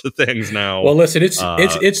all sorts of things now. Well, listen,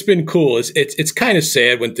 it's been cool. It's kind of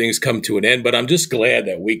sad when things come to an end, but I'm just glad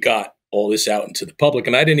that we got all this out into the public.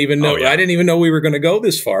 And I didn't even know, I didn't even know we were going to go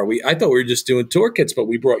this far. I thought we were just doing tour kits, but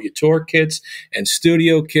we brought you tour kits and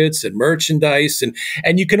studio kits and merchandise.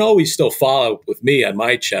 And you can always still follow up with me on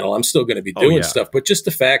my channel. I'm still going to be doing stuff, but just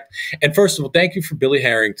the fact, and first of all, thank you for Billy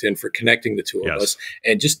Harrington for connecting the two of us.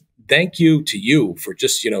 And just thank you to you for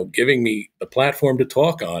just, giving me the platform to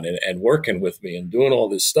talk on and working with me and doing all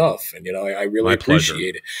this stuff. And, I really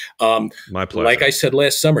appreciate it. My pleasure. Like I said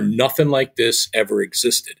last summer, nothing like this ever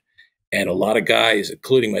existed. And a lot of guys,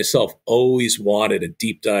 including myself, always wanted a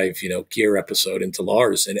deep dive, gear episode into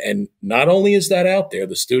Lars. And not only is that out there,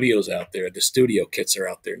 the studio's out there, the studio kits are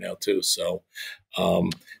out there now too. So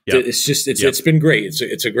it's just, it's been great.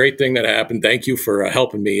 It's a great thing that happened. Thank you for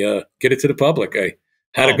helping me get it to the public. I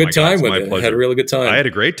had a good time with it. I had a really good time. I had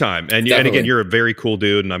a great time. And again, you're a very cool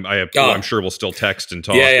dude. And I'm sure we'll still text and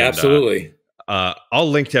talk. Yeah, absolutely. I'll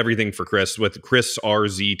link to everything for Chris with Chris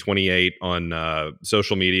RZ28 on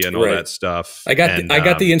social media and all that stuff. I got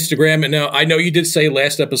the Instagram, and now I know you did say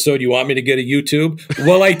last episode you want me to get a YouTube.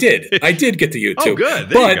 Well, I did. I did get the YouTube. Oh, good.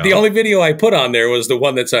 But the only video I put on there was the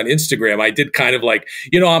one that's on Instagram. I did kind of like,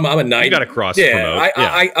 I'm a 90s. You got to cross promote.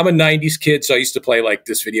 I'm a 90s kid, so I used to play like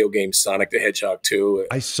this video game, Sonic the Hedgehog 2.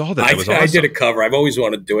 I saw that. That was awesome. I did a cover. I've always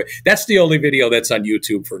wanted to do it. That's the only video that's on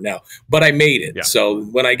YouTube for now. But I made it. Yeah. So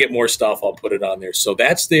when I get more stuff, I'll put it on there. So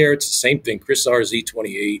that's there. It's the same thing, Chris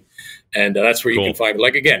RZ28, and that's where you can find me.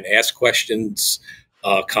 Like, again, ask questions,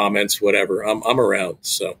 comments, whatever. I'm around.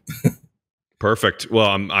 So perfect. Well,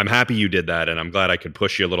 I'm happy you did that, and I'm glad I could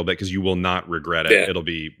push you a little bit because you will not regret it. Yeah. It'll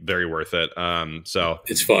be very worth it. So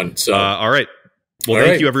it's fun. So all right. Well,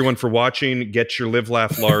 thank you everyone for watching. Get your Live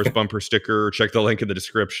Laugh Lars bumper sticker. Check the link in the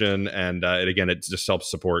description, and again, it just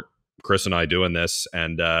helps support Chris and I doing this.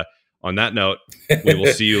 And on that note, we will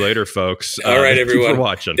see you later, folks. All right, everyone. Thank you for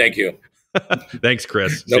watching. Thank you. Thanks,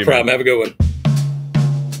 Chris. No problem. Have a good one.